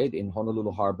outside in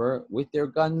Honolulu Harbor with their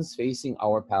guns facing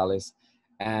our palace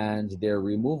and their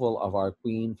removal of our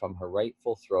queen from her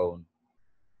rightful throne.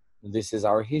 This is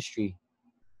our history,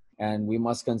 and we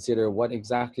must consider what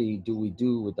exactly do we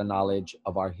do with the knowledge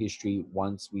of our history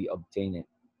once we obtain it.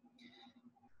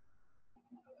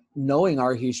 Knowing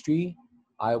our history,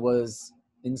 I was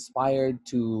inspired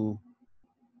to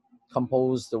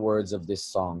compose the words of this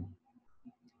song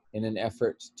in an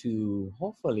effort to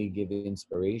hopefully give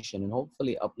inspiration and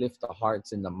hopefully uplift the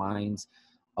hearts and the minds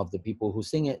of the people who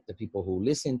sing it, the people who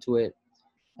listen to it,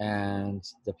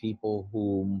 and the people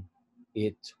whom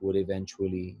it would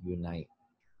eventually unite.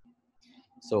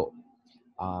 So,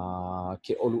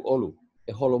 ke olu olu,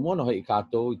 e holomono hoi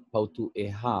katou pautu e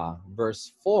ha,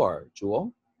 verse 4,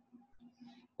 Jewel.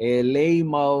 E lei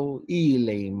mau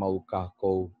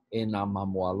kākou e nā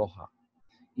mamu aloha.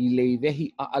 I lei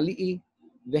vehi a ali'i,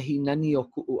 vehi nani o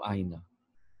ku'u aina.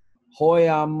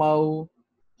 Hoia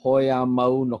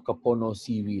mau no ka pono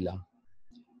siwila.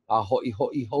 A hoi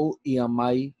hou ia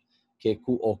mai ke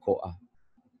ku'oko'a.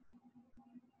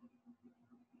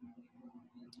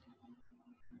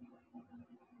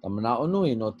 Tamana'o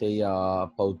nui no te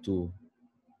pautu.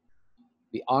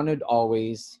 Be honored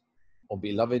always, O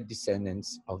beloved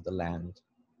descendants of the land,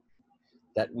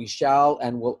 that we shall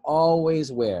and will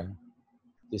always wear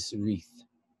this wreath,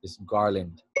 this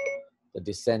garland, the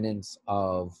descendants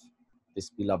of this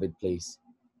beloved place.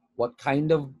 What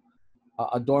kind of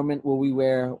adornment will we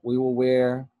wear? We will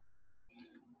wear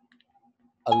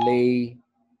a lei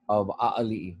of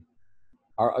a'ali'i.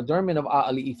 Our adornment of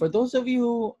a'ali'i. For those of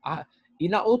you,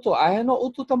 ina uto, ai no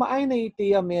uto tama'aina i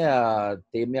te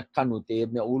mea kanu, te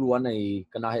mea ulu ana i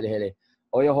kanahere.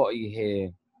 Oia hoi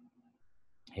he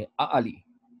a'ali'i.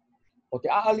 O te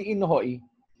a'ali'i no hoi,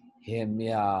 he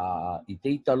mea i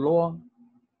teita loa,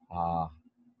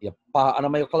 ia paha ana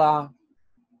mai o kala,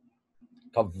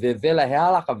 ka vevela he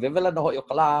ala, ka vevela no hoi o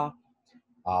kala,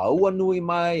 ua nui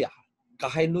mai,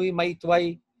 kahe nui mai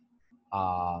tuai,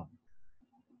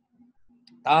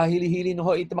 tā hili no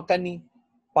hoi te makani,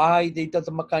 paha i teita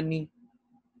te makani,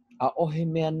 ohe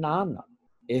mea nana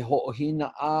e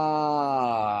hoʻohina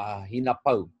a hina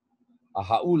pau a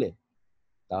haʻule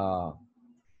ta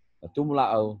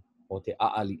tumulaʻau o te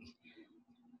ʻaʻaliʻi.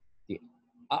 The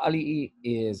ʻaʻaliʻi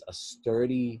is a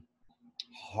sturdy,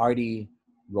 hardy,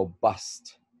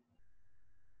 robust,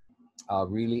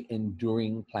 really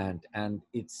enduring plant, and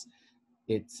its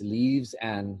leaves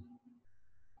and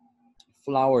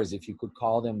flowers, if you could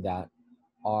call them that,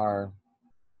 are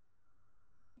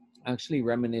actually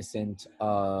reminiscent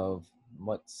of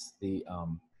what's the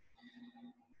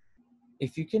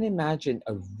if you can imagine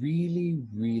a really,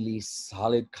 really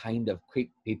solid kind of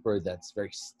crepe paper that's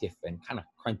very stiff and kind of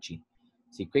crunchy.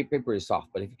 See, crepe paper is soft,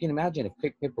 but if you can imagine if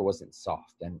crepe paper wasn't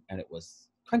soft and it was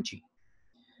crunchy,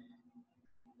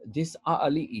 this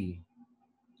a'ali'i,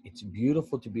 it's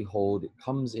beautiful to behold. It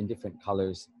comes in different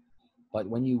colors, but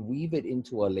when you weave it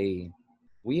into a lei,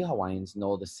 we Hawaiians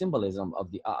know the symbolism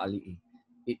of the a'ali'i.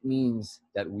 It means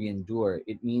that we endure.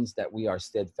 It means that we are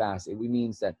steadfast. It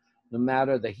means that no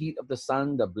matter the heat of the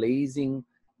sun, the blazing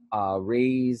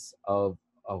rays of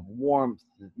warmth,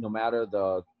 no matter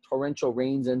the torrential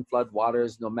rains and flood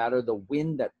waters, no matter the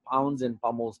wind that pounds and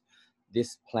pummels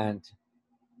this plant,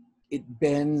 it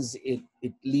bends, it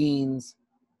leans,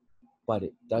 but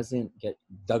it doesn't get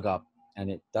dug up, and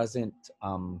it doesn't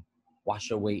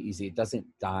wash away easy. It doesn't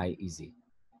die easy.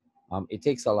 It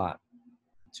takes a lot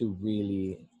to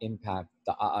really impact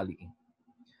the a'ali'i.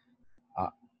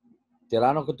 Te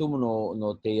rano katumu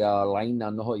no te laina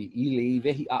noho I ile I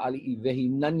vehi a'ali'i vehi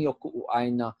nani o ku'u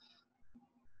aina.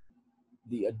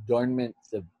 The adornment,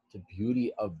 the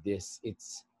beauty of this,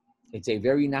 it's a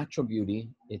very natural beauty.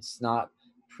 It's not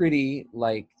pretty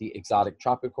like the exotic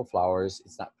tropical flowers.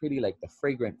 It's not pretty like the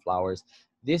fragrant flowers.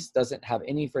 This doesn't have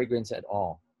any fragrance at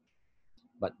all.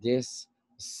 But this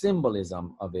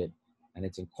symbolism of it and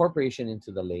its incorporation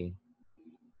into the lei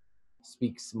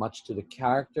speaks much to the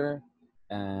character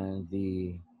and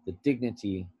the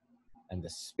dignity and the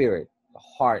spirit, the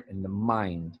heart and the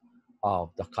mind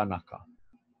of the kanaka.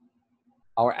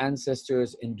 Our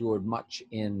ancestors endured much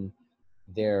in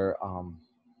their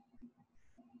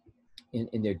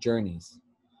in their journeys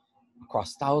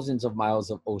across thousands of miles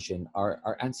of ocean.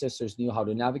 Our ancestors knew how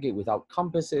to navigate without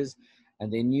compasses,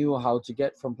 and they knew how to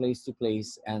get from place to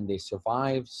place, and they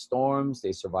survived storms,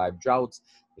 they survived droughts,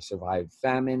 they survived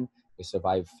famine, they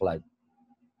survived flood,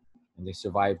 and they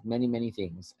survived many, many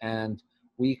things. And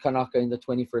we Kanaka in the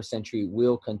 21st century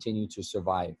will continue to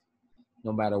survive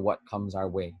no matter what comes our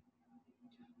way.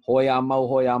 Hoia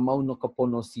mau no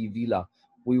kapono si vila.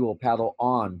 We will paddle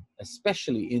on,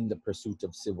 especially in the pursuit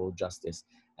of civil justice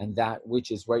and that which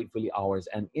is rightfully ours.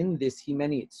 And in this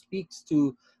himeni, it speaks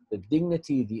to the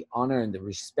dignity, the honor, and the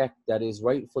respect that is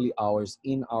rightfully ours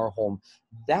in our home.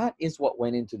 That is what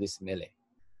went into this mele.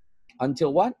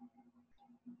 Until what?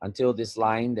 Until this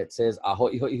line that says, Aho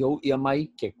iho iho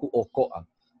iamai ke ku'oko'a.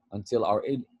 Until our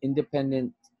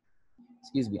independent,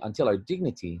 until our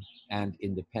dignity and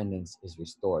independence is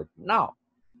restored. Now,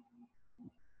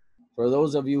 for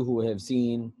those of you who have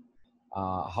seen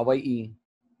Hawaiʻi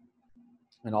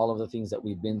and all of the things that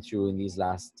we've been through in these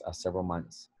last several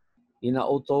months, ina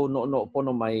oto no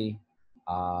pono mai,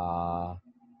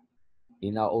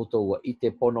 ina oto wa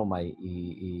ite pono mai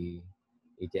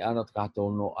I te ana kato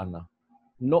no ana.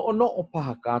 No o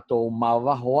paha kato ma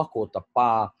waho ako ta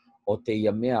pā o te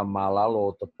ia mea ma lalo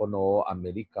o te pono o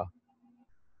Amerika.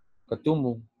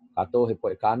 Katumu, kato he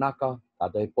poe kānaka,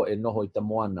 kato he poe noho I ta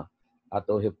moana,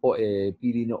 kato he poe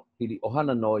pili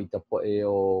ohana no I ta poe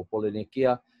o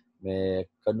Polynesia, me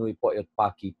kanui poe o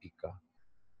Paki Pika.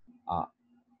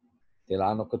 Te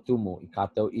lano katumu I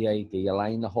kato ia I te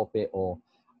ialaina hope o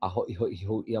aho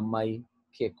iho ia mai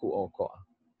ke ku'oko'a.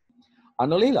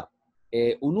 Ano leila,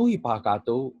 e unuhi paha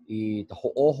kato I ta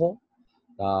ho'oho,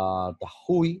 ta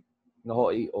hui, no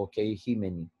hoi o ke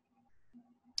himeni.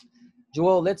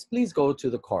 Joel, let's please go to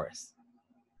the chorus.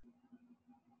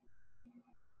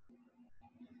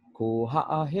 Kū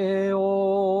Haʻaheo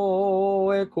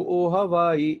e kuʻu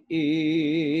Hawaiʻi,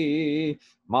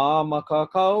 mama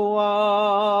kakaua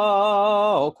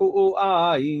o kuʻu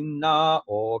ʻāina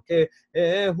o ke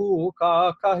e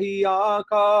huka kahi a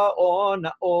ka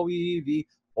ona o iwi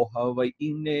o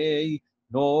Hawaiʻi nei,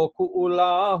 no kuʻu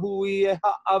lāhui e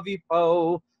haʻawi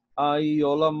pau ai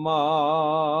ola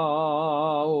mau.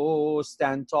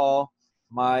 Stand tall,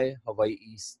 my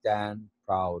Hawaiʻi, stand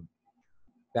proud.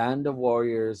 Band of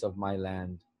warriors of my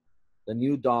land, the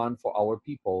new dawn for our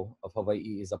people of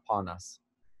Hawaiʻi is upon us.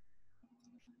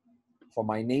 For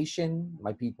my nation,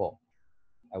 my people,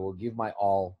 I will give my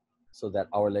all so that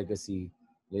our legacy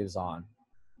lives on.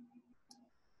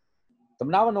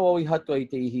 Tamnawa no i hatu i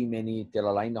te ihi meni te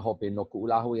la laina hope no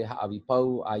kuʻu e haawi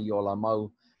pau a i ola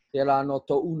mau te la no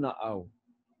to una au.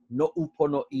 No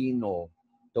upono I no.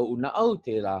 To una au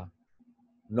te la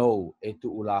no e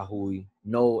tuʻu lahui,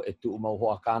 no e tuʻu mau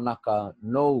hoa kānaka,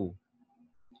 no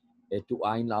e tuʻu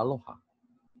aina aloha.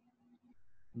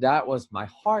 That was my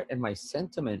heart and my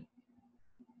sentiment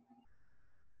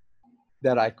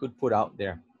that I could put out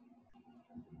there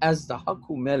as the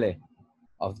haku mele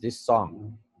of this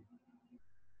song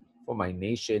for my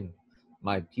nation,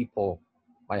 my people,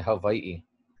 my Hawaiʻi.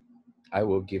 I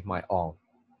will give my all.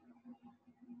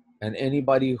 And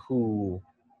anybody who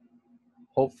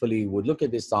hopefully would look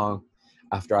at this song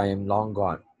after I am long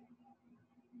gone,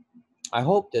 I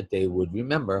hope that they would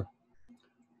remember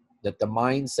that the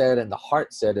mindset and the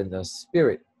heart set and the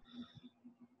spirit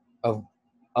of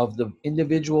the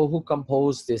individual who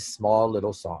composed this small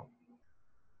little song,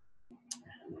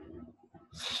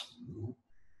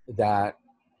 that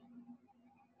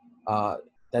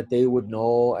that they would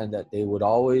know and that they would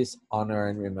always honor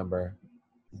and remember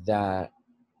that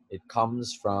it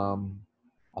comes from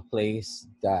a place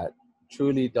that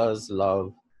truly does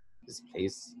love this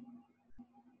place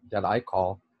that I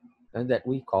call and that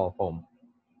we call home.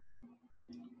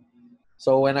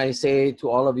 So when I say to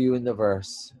all of you in the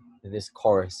verse, in this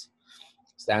chorus,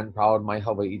 stand proud, my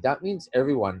Hawaiʻi, that means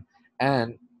everyone.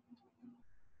 And,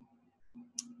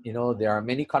 you know, there are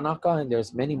many Kanaka and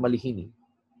there's many malihini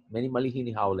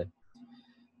haole.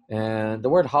 And the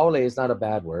word haole is not a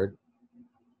bad word.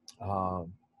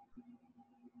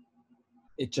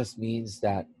 It just means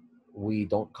that we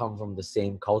don't come from the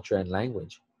same culture and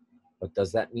language. But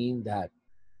does that mean that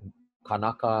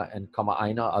Kanaka and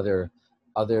Kama'aina,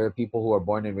 other people who are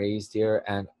born and raised here,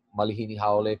 and Malihini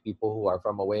Haole, people who are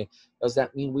from away, does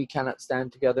that mean we cannot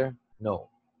stand together? No.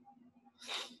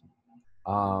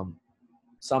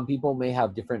 Some people may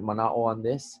have different mana'o on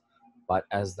this, but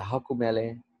as the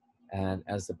hakumele and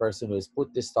as the person who has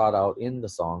put this thought out in the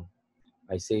song,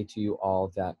 I say to you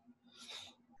all that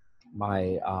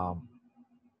my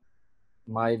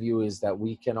view is that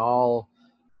we can all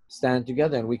stand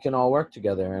together and we can all work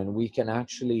together and we can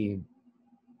actually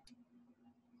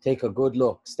take a good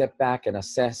look, step back and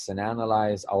assess and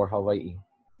analyze our Hawaiʻi.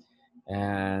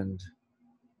 And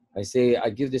I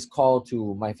give this call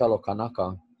to my fellow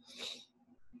Kanaka.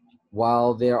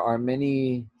 While there are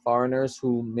many foreigners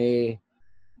who may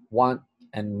want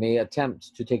and may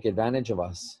attempt to take advantage of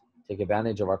us, take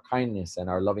advantage of our kindness and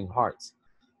our loving hearts,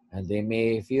 and they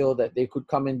may feel that they could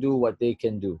come and do what they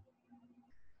can do.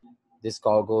 This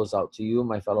call goes out to you,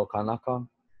 my fellow Kanaka.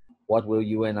 What will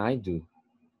you and I do?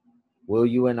 Will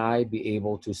you and I be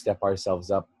able to step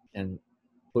ourselves up and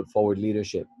put forward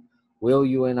leadership? Will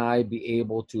you and I be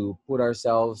able to put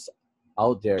ourselves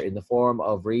out there in the form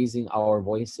of raising our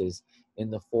voices,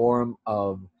 in the form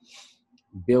of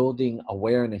building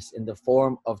awareness, in the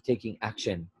form of taking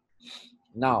action?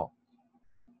 Now,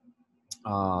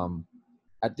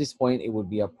 at this point, it would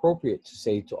be appropriate to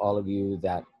say to all of you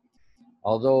that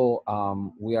although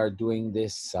we are doing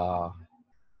this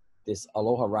this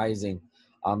Aloha Rising,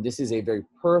 this is a very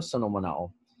personal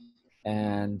mana'o.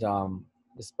 And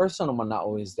this personal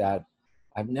mana'o is that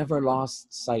I've never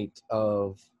lost sight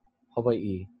of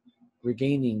Hawaiʻi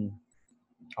regaining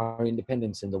our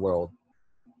independence in the world,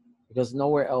 because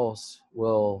nowhere else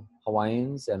will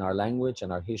Hawaiians and our language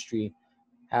and our history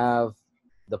have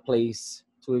the place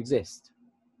to exist.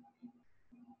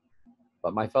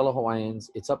 But my fellow Hawaiians,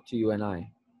 it's up to you and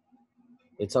I.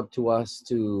 It's up to us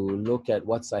to look at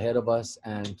what's ahead of us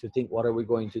and to think, what are we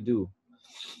going to do?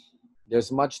 There's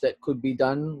much that could be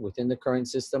done within the current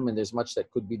system, and there's much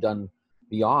that could be done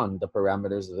beyond the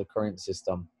parameters of the current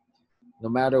system. No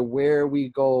matter where we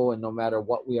go and no matter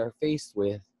what we are faced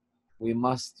with, we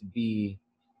must be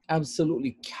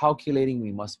absolutely calculating.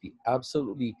 We must be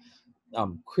absolutely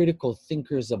critical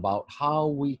thinkers about how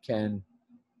we can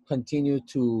continue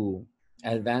to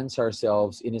advance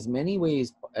ourselves in as many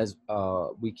ways as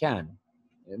we can,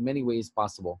 in many ways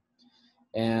possible.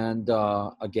 And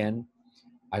again,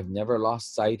 I've never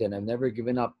lost sight and I've never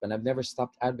given up and I've never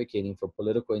stopped advocating for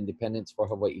political independence for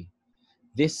Hawaiʻi.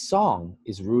 This song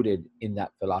is rooted in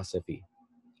that philosophy.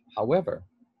 However,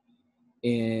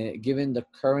 given the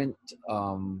current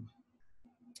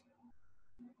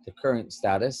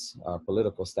status,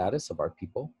 political status of our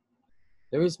people,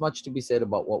 there is much to be said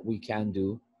about what we can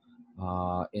do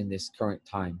in this current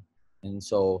time. And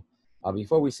so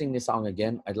before we sing this song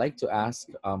again, I'd like to ask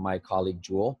my colleague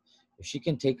Jewel if she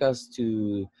can take us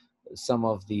to some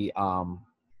of the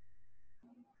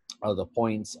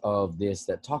points of this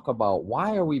that talk about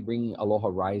why are we bringing Aloha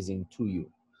Rising to you.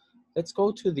 Let's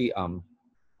go to the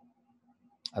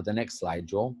The next slide,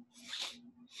 Joel.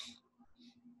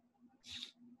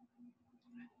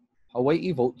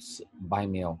 Hawaii votes by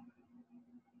mail.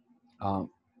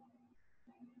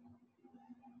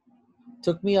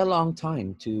 Took me a long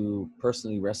time to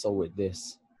personally wrestle with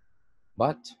this,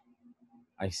 but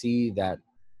I see that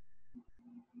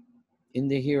in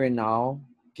the here and now,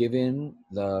 given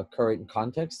the current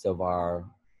context of our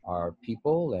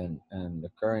people and the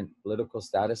current political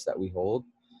status that we hold,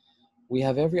 we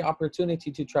have every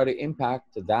opportunity to try to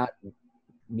impact that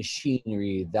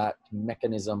machinery, that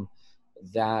mechanism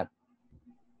that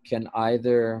can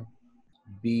either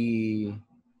be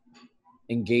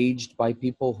engaged by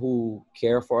people who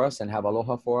care for us and have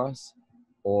aloha for us,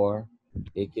 or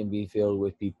it can be filled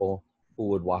with people who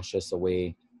would wash us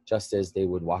away just as they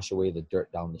would wash away the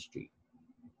dirt down the street.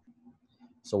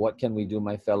 So what can we do,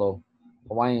 my fellow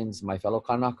Hawaiians, my fellow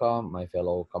Kanaka, my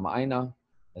fellow Kama'aina,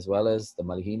 as well as the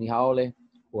Malihini Haole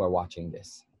who are watching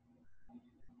this?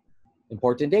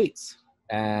 Important dates.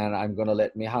 And I'm going to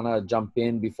let Mehana jump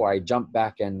in before I jump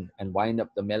back and wind up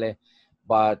the mele.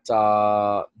 But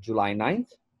July 9th,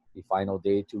 the final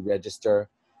day to register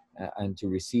and to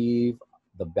receive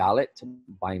the ballot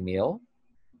by mail.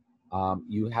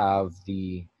 You have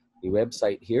the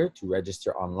website here to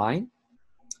register online.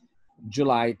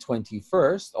 July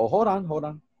 21st, oh, hold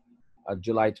on.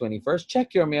 July 21st,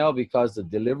 check your mail because the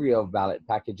delivery of ballot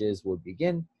packages will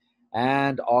begin.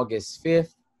 And August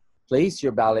 5th, place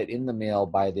your ballot in the mail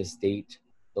by this date.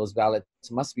 Those ballots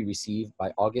must be received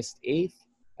by August 8th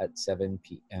at 7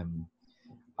 p.m.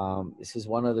 This is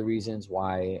one of the reasons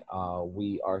why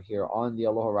we are here on the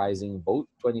Aloha Rising Vote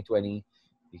 2020,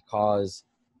 because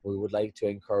we would like to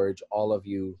encourage all of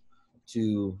you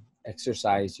to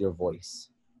exercise your voice.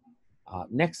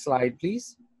 Next slide,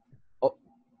 please. Oh,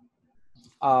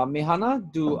 Mehana,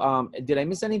 did I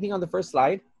miss anything on the first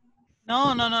slide?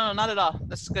 No, not at all.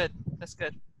 That's good. That's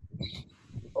good.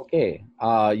 Okay.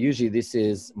 Usually this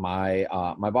is my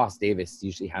my boss Davis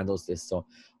usually handles this. So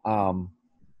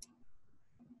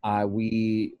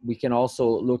we can also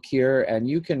look here, and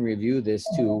you can review this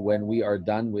too when we are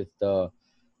done with the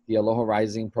Aloha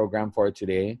Rising program for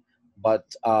today. But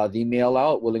the mail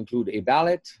out will include a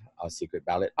ballot, a secret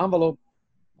ballot envelope,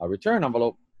 a return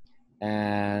envelope,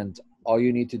 and all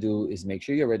you need to do is make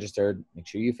sure you're registered, make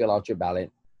sure you fill out your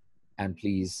ballot, and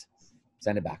please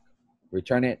send it back.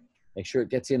 Return it, make sure it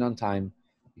gets in on time,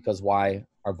 because why?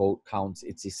 Our vote counts,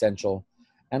 it's essential.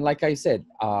 And like I said,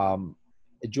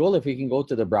 Joel, if we can go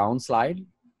to the brown slide.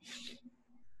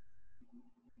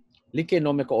 Like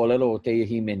no me ko olelo o te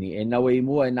himeni, e nawe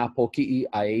mua e nā poki'i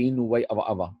a e inu wai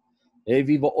awa. E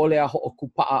vivo ole a ho o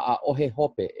kupaa a ohe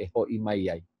hope e ho I mai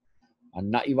ai. A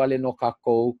na I wale no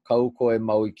kākou, kau ko e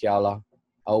maui ki ala,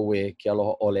 aue ki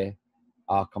aloha ole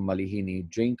a ka malihini.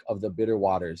 Drink of the bitter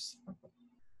waters.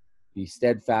 Be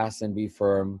steadfast and be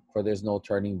firm, for there's no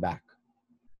turning back.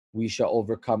 We shall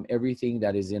overcome everything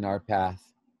that is in our path,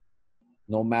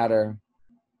 no matter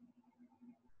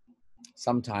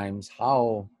sometimes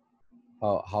how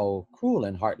cruel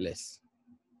and heartless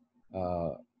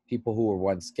people who were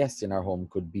once guests in our home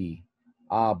could be.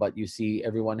 But you see,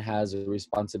 everyone has a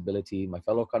responsibility, my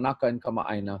fellow Kanaka and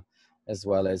Kama'aina, as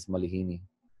well as Malihini.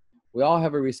 We all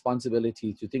have a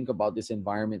responsibility to think about this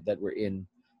environment that we're in,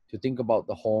 to think about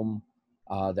the home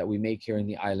that we make here in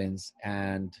the islands,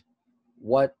 and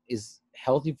what is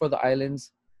healthy for the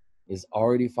islands is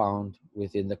already found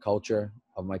within the culture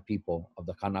of my people, of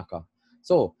the Kanaka.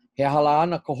 So, he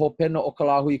halaana ka hopena o ka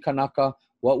lahui Kanaka,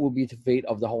 what will be the fate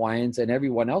of the Hawaiians and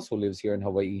everyone else who lives here in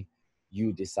Hawaii?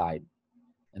 You decide.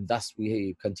 And thus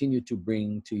we continue to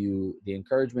bring to you the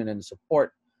encouragement and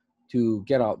support to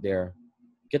get out there,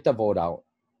 get the vote out,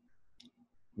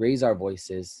 raise our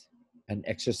voices, and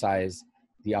exercise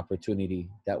the opportunity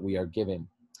that we are given.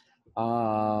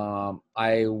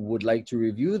 I would like to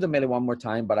review the mele one more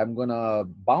time, but I'm gonna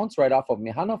bounce right off of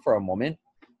Mehana for a moment.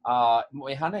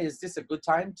 Mehana, is this a good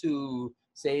time to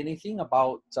say anything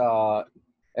about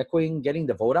echoing getting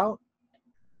the vote out?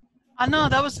 No,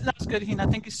 that was good, Hina.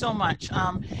 Thank you so much.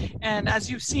 And as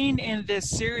you've seen in this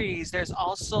series, there's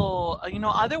also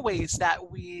other ways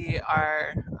that we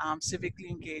are civically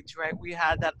engaged, right? We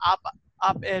had that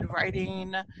op-ed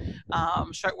writing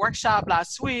short workshop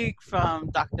last week from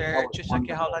Dr. Trisha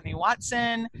Kehaulani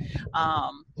Watson.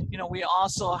 We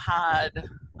also had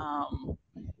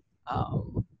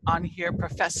on here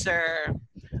Professor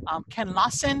Ken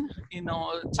Lawson,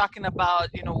 talking about,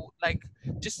 like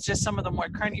just some of the more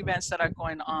current events that are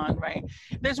going on, right?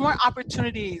 There's more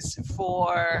opportunities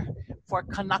for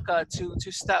Kanaka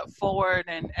to step forward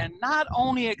and not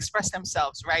only express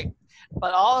themselves, right?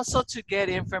 But also to get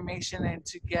information and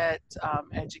to get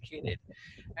educated.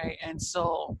 right? And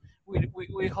so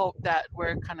we hope that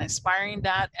we're kind of inspiring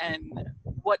that, and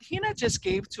what Hina just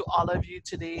gave to all of you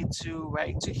today to,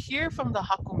 right, to hear from the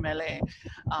Hakumele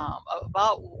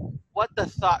about what the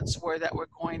thoughts were that were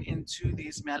going into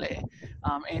these mele,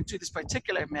 into this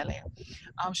particular mele,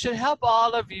 should help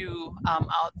all of you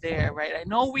out there, right? I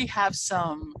know we have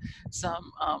some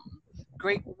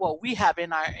great, well, we have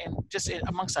in our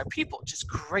amongst our people just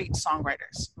great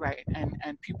songwriters, right?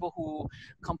 And people who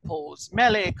compose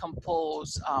mele,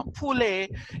 compose pule,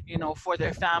 you know, for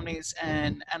their families,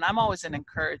 and I'm always an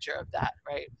encourager of that,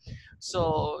 right?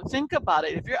 So think about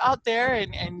it. If you're out there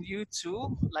and you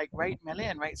too like write mele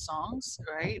and write songs,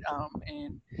 right?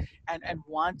 And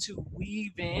want to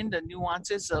weave in the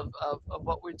nuances of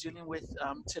what we're dealing with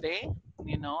today,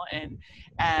 you know,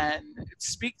 and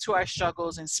speak to our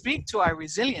struggles and speak to our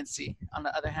resiliency on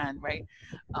the other hand, right?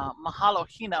 Mahalo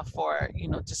Hina for, you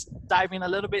know, just diving a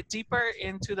little bit deeper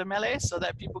into the mele so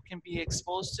that people can be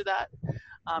exposed to that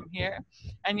here.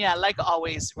 And yeah, like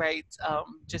always, right,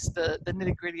 just the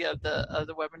nitty gritty of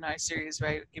the webinar series,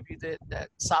 right, give you that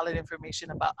solid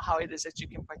information about how it is that you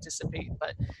can participate.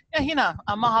 But yeah, Hina,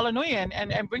 mahalo nui,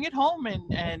 and bring it home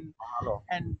Mahalo.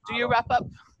 and do your wrap up,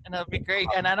 and it'll be great.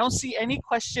 And I don't see any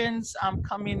questions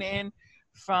coming in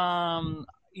from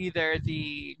either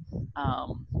the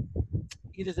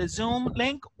Zoom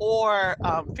link or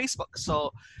Facebook.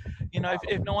 So, you know,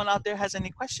 if no one out there has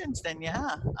any questions, then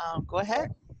yeah, go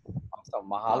ahead. Awesome.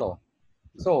 Mahalo.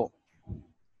 So,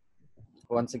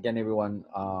 once again, everyone,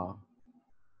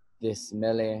 this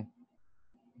mele,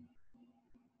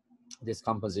 this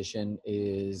composition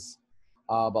is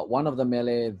but one of the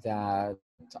mele that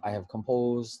I have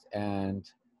composed, and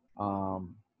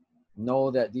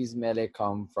know that these mele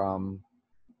come from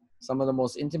some of the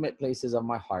most intimate places of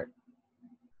my heart,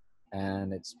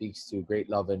 and it speaks to great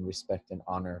love and respect and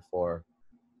honor for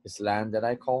this land that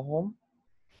I call home,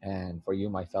 and for you,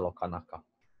 my fellow Kanaka.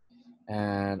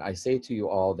 And I say to you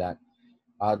all that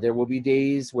there will be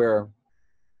days where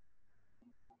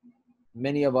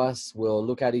many of us will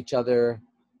look at each other,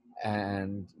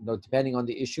 and you know, depending on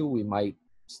the issue, we might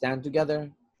stand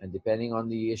together, and depending on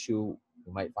the issue,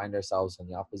 we might find ourselves on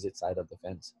the opposite side of the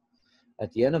fence.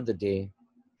 At the end of the day,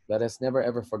 let us never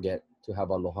ever forget to have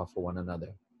aloha for one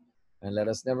another, and let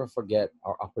us never forget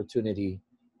our opportunity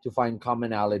to find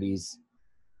commonalities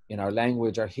in our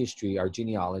language, our history, our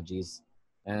genealogies,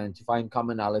 and to find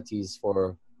commonalities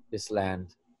for this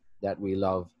land that we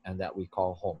love and that we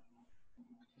call home.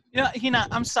 You know, Hina,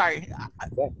 I'm sorry.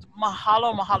 Yeah.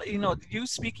 Mahalo, mahalo. You know, you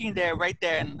speaking there, right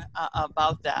there, and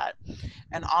about that.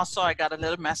 And also, I got a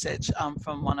little message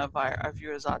from one of our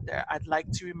viewers out there. I'd like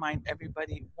to remind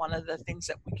everybody one of the things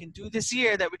that we can do this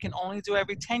year that we can only do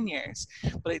every 10 years,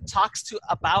 but it talks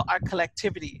about our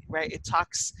collectivity, right? It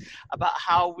talks about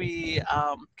how we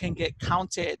can get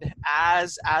counted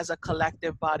as a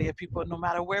collective body of people, no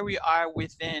matter where we are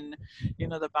within, you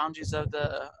know, the boundaries of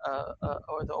the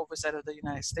or the oversight of the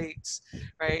United States,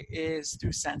 right? Is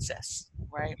through census,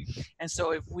 right? And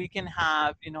so if we can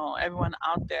have, you know, everyone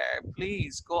out there,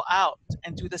 please go out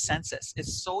and do the census.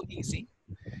 It's so easy,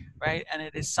 right? And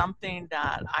it is something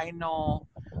that I know,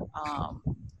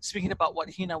 speaking about what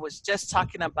Hina was just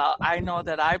talking about, I know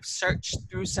that I've searched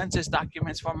through census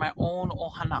documents for my own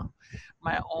ohana,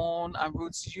 my own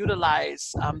roots,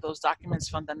 utilize those documents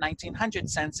from the 1900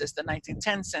 census, the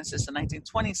 1910 census, the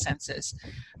 1920 census,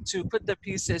 to put the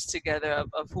pieces together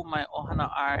of who my ohana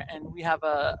are. And we have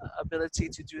a ability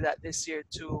to do that this year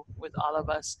too with all of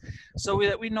us, so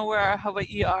that we know where our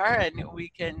Hawaiʻi are, and we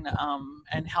can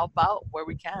and help out where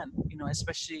we can, you know,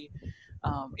 especially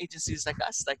agencies like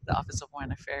us, like the Office of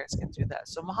Hawaiian Affairs, can do that.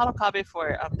 So mahalo kabe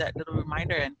for that little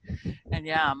reminder, and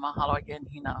yeah, mahalo again,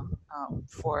 Hina,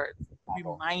 for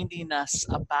reminding us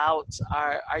about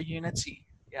our unity.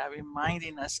 Yeah,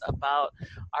 reminding us about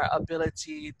our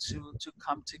ability to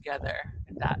come together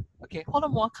in that. Okay, hold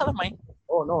on, more kalamai.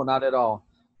 Oh, no, not at all.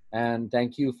 And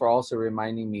thank you for also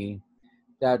reminding me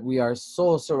that we are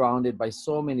so surrounded by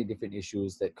so many different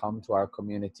issues that come to our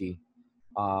community.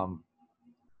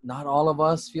 Not all of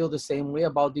us feel the same way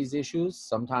about these issues.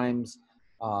 Sometimes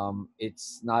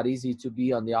it's not easy to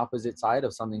be on the opposite side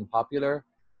of something popular.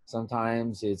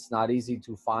 Sometimes it's not easy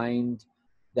to find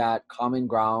that common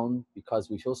ground because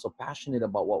we feel so passionate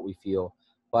about what we feel.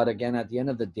 But again, at the end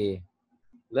of the day,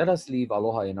 let us leave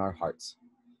aloha in our hearts,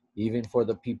 even for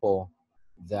the people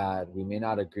that we may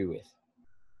not agree with.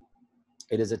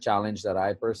 It is a challenge that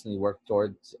I personally work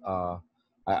towards.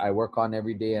 I work on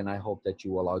every day, and I hope that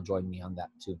you will all join me on that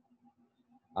too.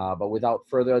 But without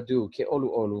further ado, ke olu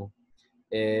olu,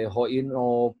 ho'i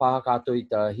no paha kātou i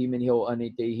ta himeni ho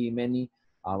ane te himeni,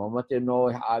 Mamate no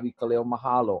e haawi ka leo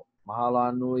mahalo. Mahalo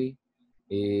anui.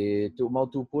 Tu mau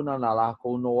tupuna na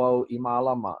lako no au I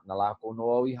malama. Na lako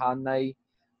no au I hanai.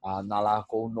 Na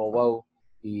lako no au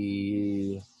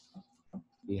I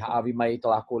haawi mai ka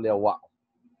lako leo wao.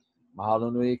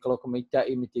 Mahalo nui ka loko mai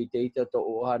tai me te teita to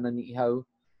o hana ni hau.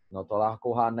 No to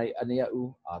lako hanai ane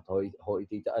au. To ho I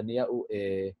teita ane au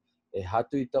e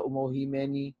hatu I ta umo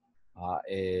himeni.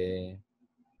 E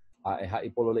hai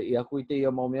polole I aku I te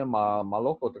ia mau mea ma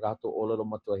loko te kato o lero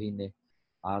matua hine.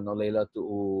 No leila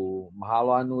tu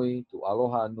mahalo anui, tu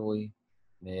aloha anui,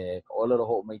 me ka olero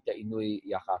ho mai te inui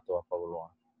I a katoa pauloa.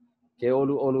 Ke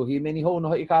olu himeni hou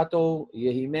no I kato,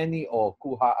 I himeni o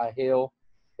Kū Haʻaheo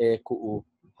e kuʻu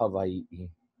Hawaiʻi.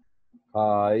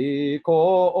 Kai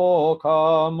ko o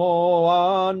ka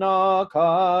moana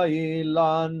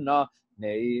kailana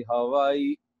nei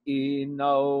Hawaiʻi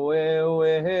nau e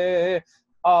wehe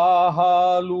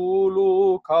aha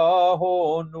lulu ka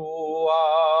honua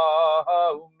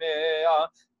hau mea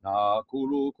na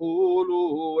kulu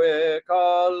e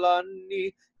ka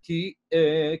lani ki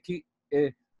e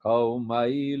kau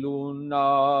mai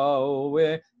luna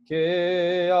e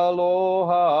ke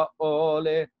aloha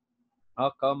ole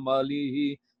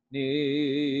akamalihi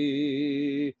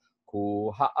ni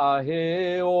Kū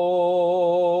Haʻaheo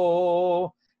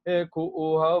e kuʻu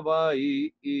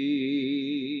Hawaiʻi.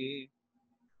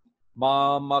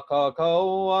 Ma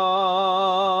makakaua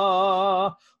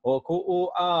o kuʻu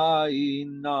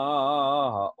ʻāina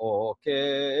o ke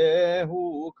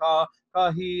huka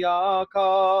kahiaka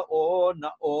o na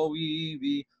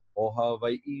ʻōiwi o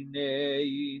Hawaiʻi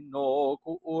nei no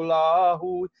kuʻu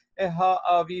lahu e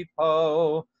ha'awi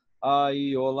pau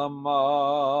ai o la mau.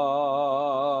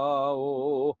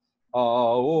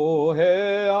 Au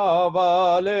he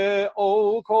awale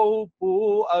o kou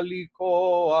pu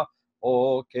alikoa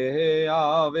o ke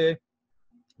ave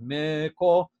me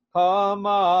ko ka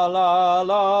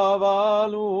malala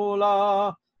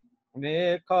walula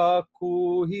me ka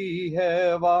kuhi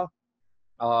hewa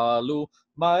alu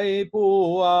mai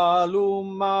pu alu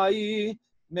mai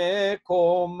me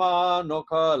ko mano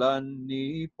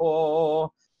kalani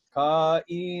po ka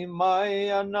I mai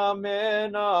ana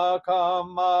mena ka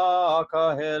ma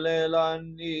ka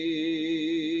helelani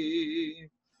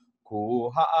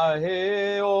Kū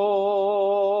Haʻaheo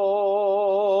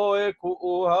e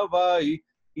kuʻu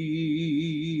Hawaiʻi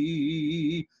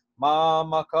ma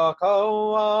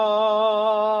makakaua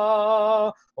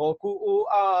o kuʻu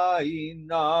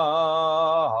ʻāina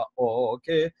o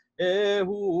ke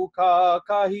huka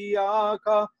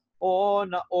kahiaka o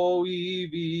na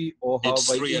ʻōiwi o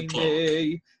Hawaiʻi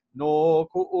nei no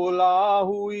kuʻu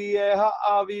lahui e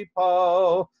ha'awi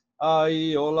pau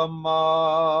ai o la mau.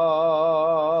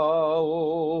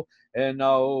 E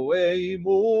nau e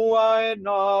mua e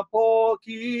nā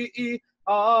pōkiʻi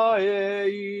a e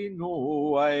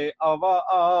inua e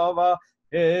awa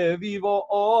e vivo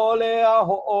ole a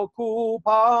hoʻoku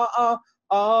pa'a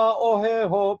a o he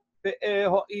hope e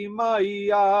hoʻi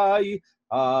mai ai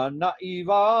a naʻi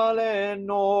wale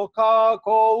no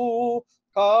kākou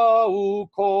kau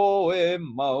ko e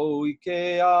mau I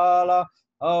ke ala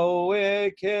au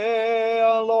e ke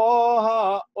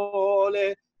aloha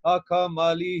ole a ka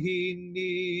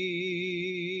malihini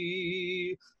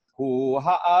Kū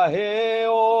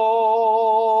Haʻaheo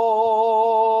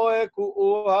e kuʻu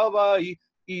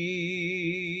Hawaiʻi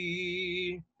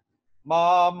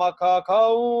ma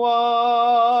makakaua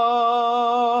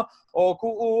o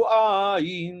kuʻu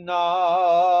ʻāina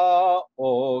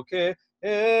o ke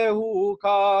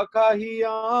huka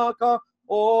kahiaka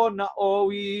o na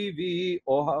ʻōiwi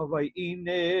o Hawaiʻi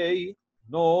nei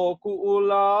no kuʻu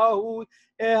lahu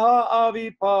e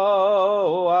ha'awi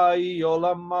pau ai o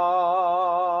la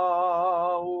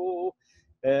mau.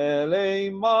 E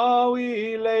leimau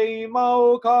I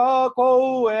leimau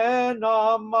kākou e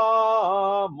nā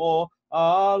mamo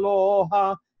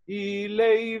aloha I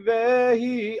lei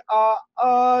wehi a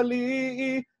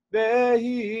ali'i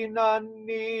wehi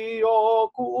nani o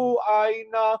kuʻu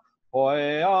ʻāina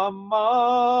Hoi a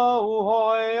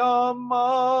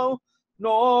mau,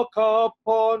 no ka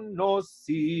pono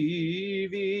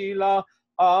sivila,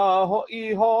 a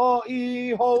ho'i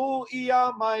hou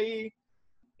ia mai,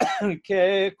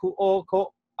 ke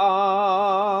kuʻoko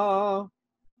a.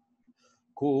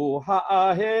 Kū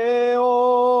Haʻaheo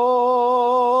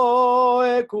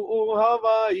e kuʻu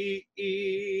Hawaiʻi,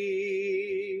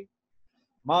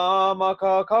 ma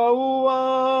makakaua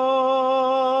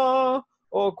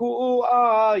o kuʻu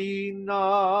ʻāina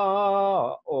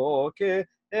o ke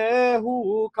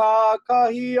huka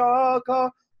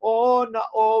kahiaka o na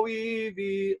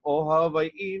ʻōiwi o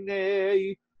Hawaiʻi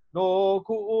nei No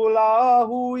ku'ula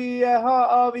hui e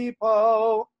ha'awi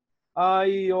pau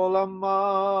ai ola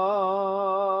mau.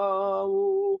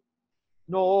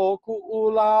 No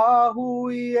ku'ula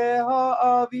hui e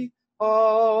ha'awi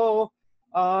pau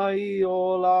ai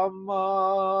ola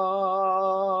mau.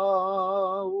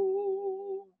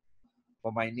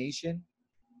 For my nation,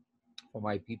 for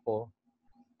my people,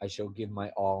 I shall give my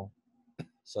all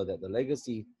so that the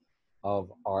legacy of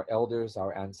our elders,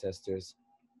 our ancestors,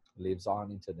 lives on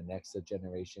into the next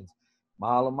generations.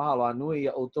 Mahalo mahalo anui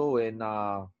ia outou e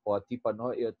nā hoa tipa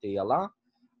no i o te ala.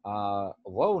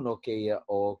 Wau no ke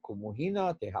o Kumu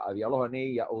Hina, te haawi aloha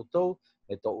nei ia outou,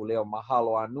 me tō uleo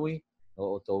mahalo anui, no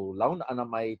outou launa ana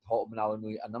mai, ho manawa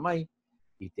nui ana mai,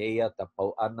 I te ia ta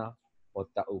pau ana o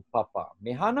ta'u papa.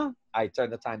 Mehana, I turn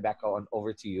the time back on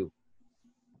over to you.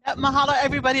 Mahalo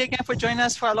everybody again for joining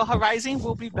us for Aloha Rising.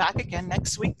 We'll be back again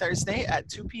next week, Thursday at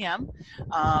 2 p.m.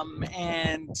 Yeah,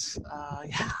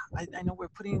 I know we're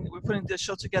putting this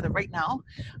show together right now.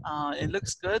 It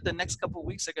looks good. The next couple of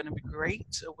weeks are going to be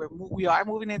great. We are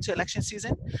moving into election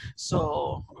season,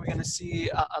 so we're going to see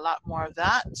a lot more of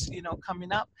that,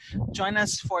 coming up. Join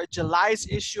us for July's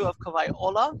issue of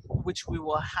Kawaiʻola, which we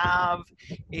will have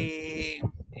a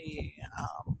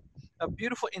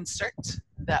beautiful insert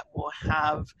that will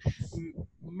have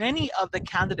many of the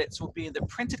candidates will be in the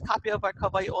printed copy of our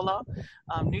Kawaiʻola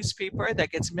newspaper that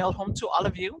gets mailed home to all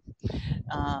of you.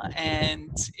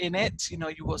 And in it,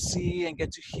 you will see and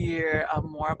get to hear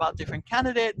more about different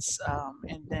candidates.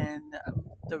 And then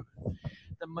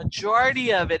the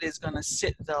majority of it is going to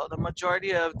sit, though. The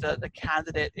majority of the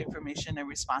candidate information and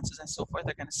responses and so forth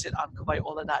are going to sit on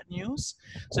kawaiʻola.news.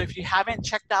 So if you haven't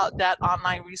checked out that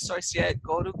online resource yet,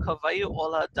 go to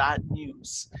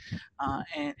kawaiʻola.news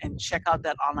and check out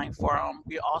that online forum.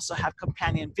 We also have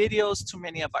companion videos to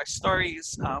many of our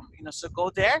stories, so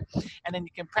go there and then you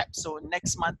can prep. So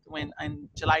next month when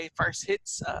July 1st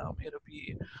hits, it'll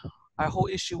be our whole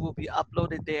issue will be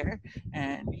uploaded there,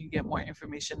 and you can get more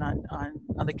information on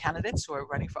the candidates who are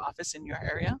running for office in your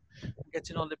area, get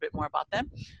to know a little bit more about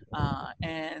them,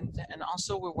 and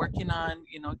also we're working on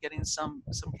getting some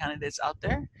candidates out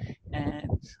there,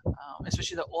 and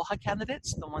especially the OHA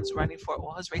candidates, the ones running for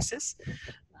OHA's races.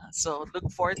 So look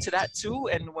forward to that too.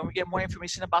 And when we get more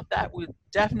information about that, we'll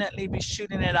definitely be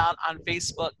shooting it out on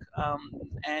Facebook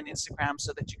and Instagram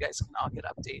so that you guys can all get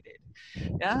updated.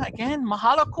 Yeah, again,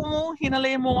 mahalo Kumu Hina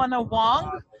leimoana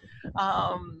Wong.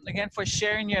 Again, for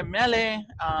sharing your mele,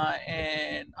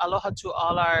 and aloha to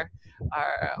all our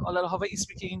Hawaiʻi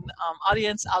speaking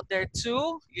audience out there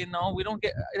too.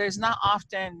 There's not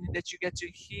often that you get to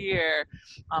hear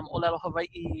Olelo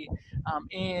Hawaiʻi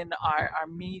in our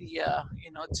media,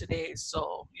 today.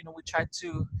 So, we try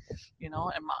to, and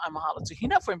mahalo to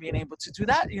Hina for being able to do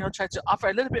that, try to offer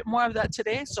a little bit more of that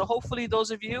today. So hopefully those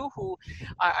of you who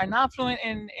are not fluent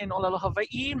in Olelo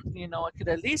Hawaiʻi, could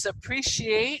at least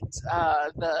appreciate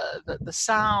the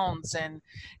sounds and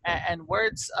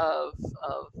words of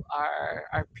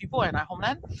our people and our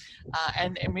homeland,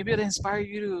 and maybe it'll inspire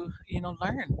you to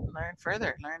learn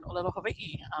further, learn Olelo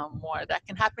Hawaiʻi more. That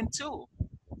can happen too.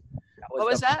 What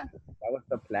was that? That was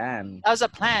the plan. That was a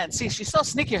plan. See, she's so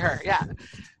sneaky, her. Yeah,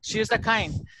 she is the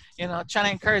kind. Trying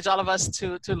to encourage all of us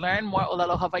to learn more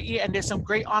Olelo Hawaiʻi, and there's some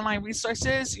great online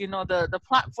resources. The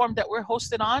platform that we're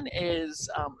hosted on is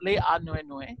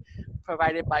Leimoana,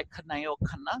 provided by Kanaio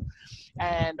Kana.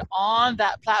 And on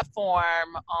that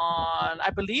platform, I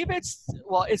believe it's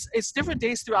different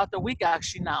days throughout the week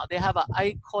actually now. They have a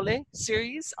Aikole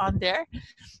series on there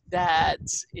that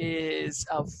is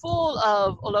full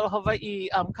of Olelo Hawaiʻi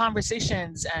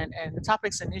conversations and the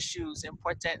topics and issues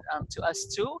important to us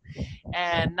too.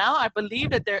 And now I believe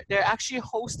that they're actually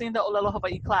hosting the Olelo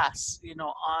Hawaiʻi class,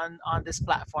 on this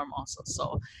platform also.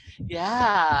 So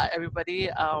yeah, everybody,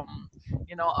 our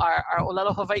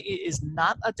Olelo Hawaiʻi is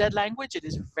not a dead language. It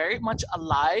is very much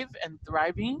alive and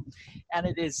thriving, and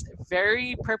it is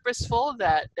very purposeful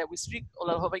that we speak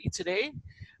Olelo Hawaiʻi today,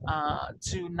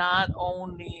 to not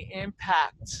only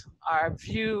impact our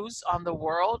views on the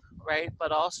world, right,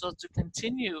 but also to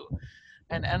continue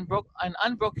an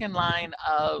unbroken line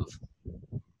of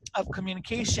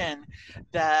communication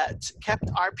that kept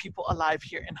our people alive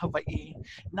here in Hawaii,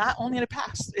 not only in the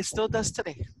past, it still does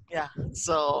today. Yeah,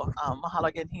 so mahalo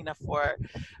again, Hina, for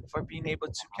being able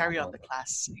to carry on the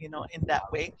class, in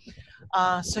that way.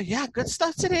 So yeah, good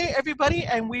stuff today, everybody,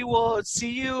 and we will see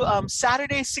you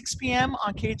Saturday, 6 p.m.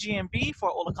 on KGMB for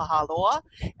Ola Kahaloa,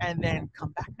 and then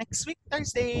come back next week,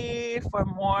 Thursday, for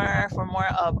more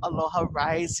of Aloha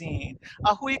Rising.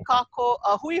 Ahui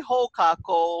ho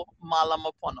kako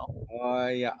malamapono. Oh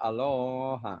yeah,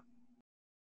 aloha.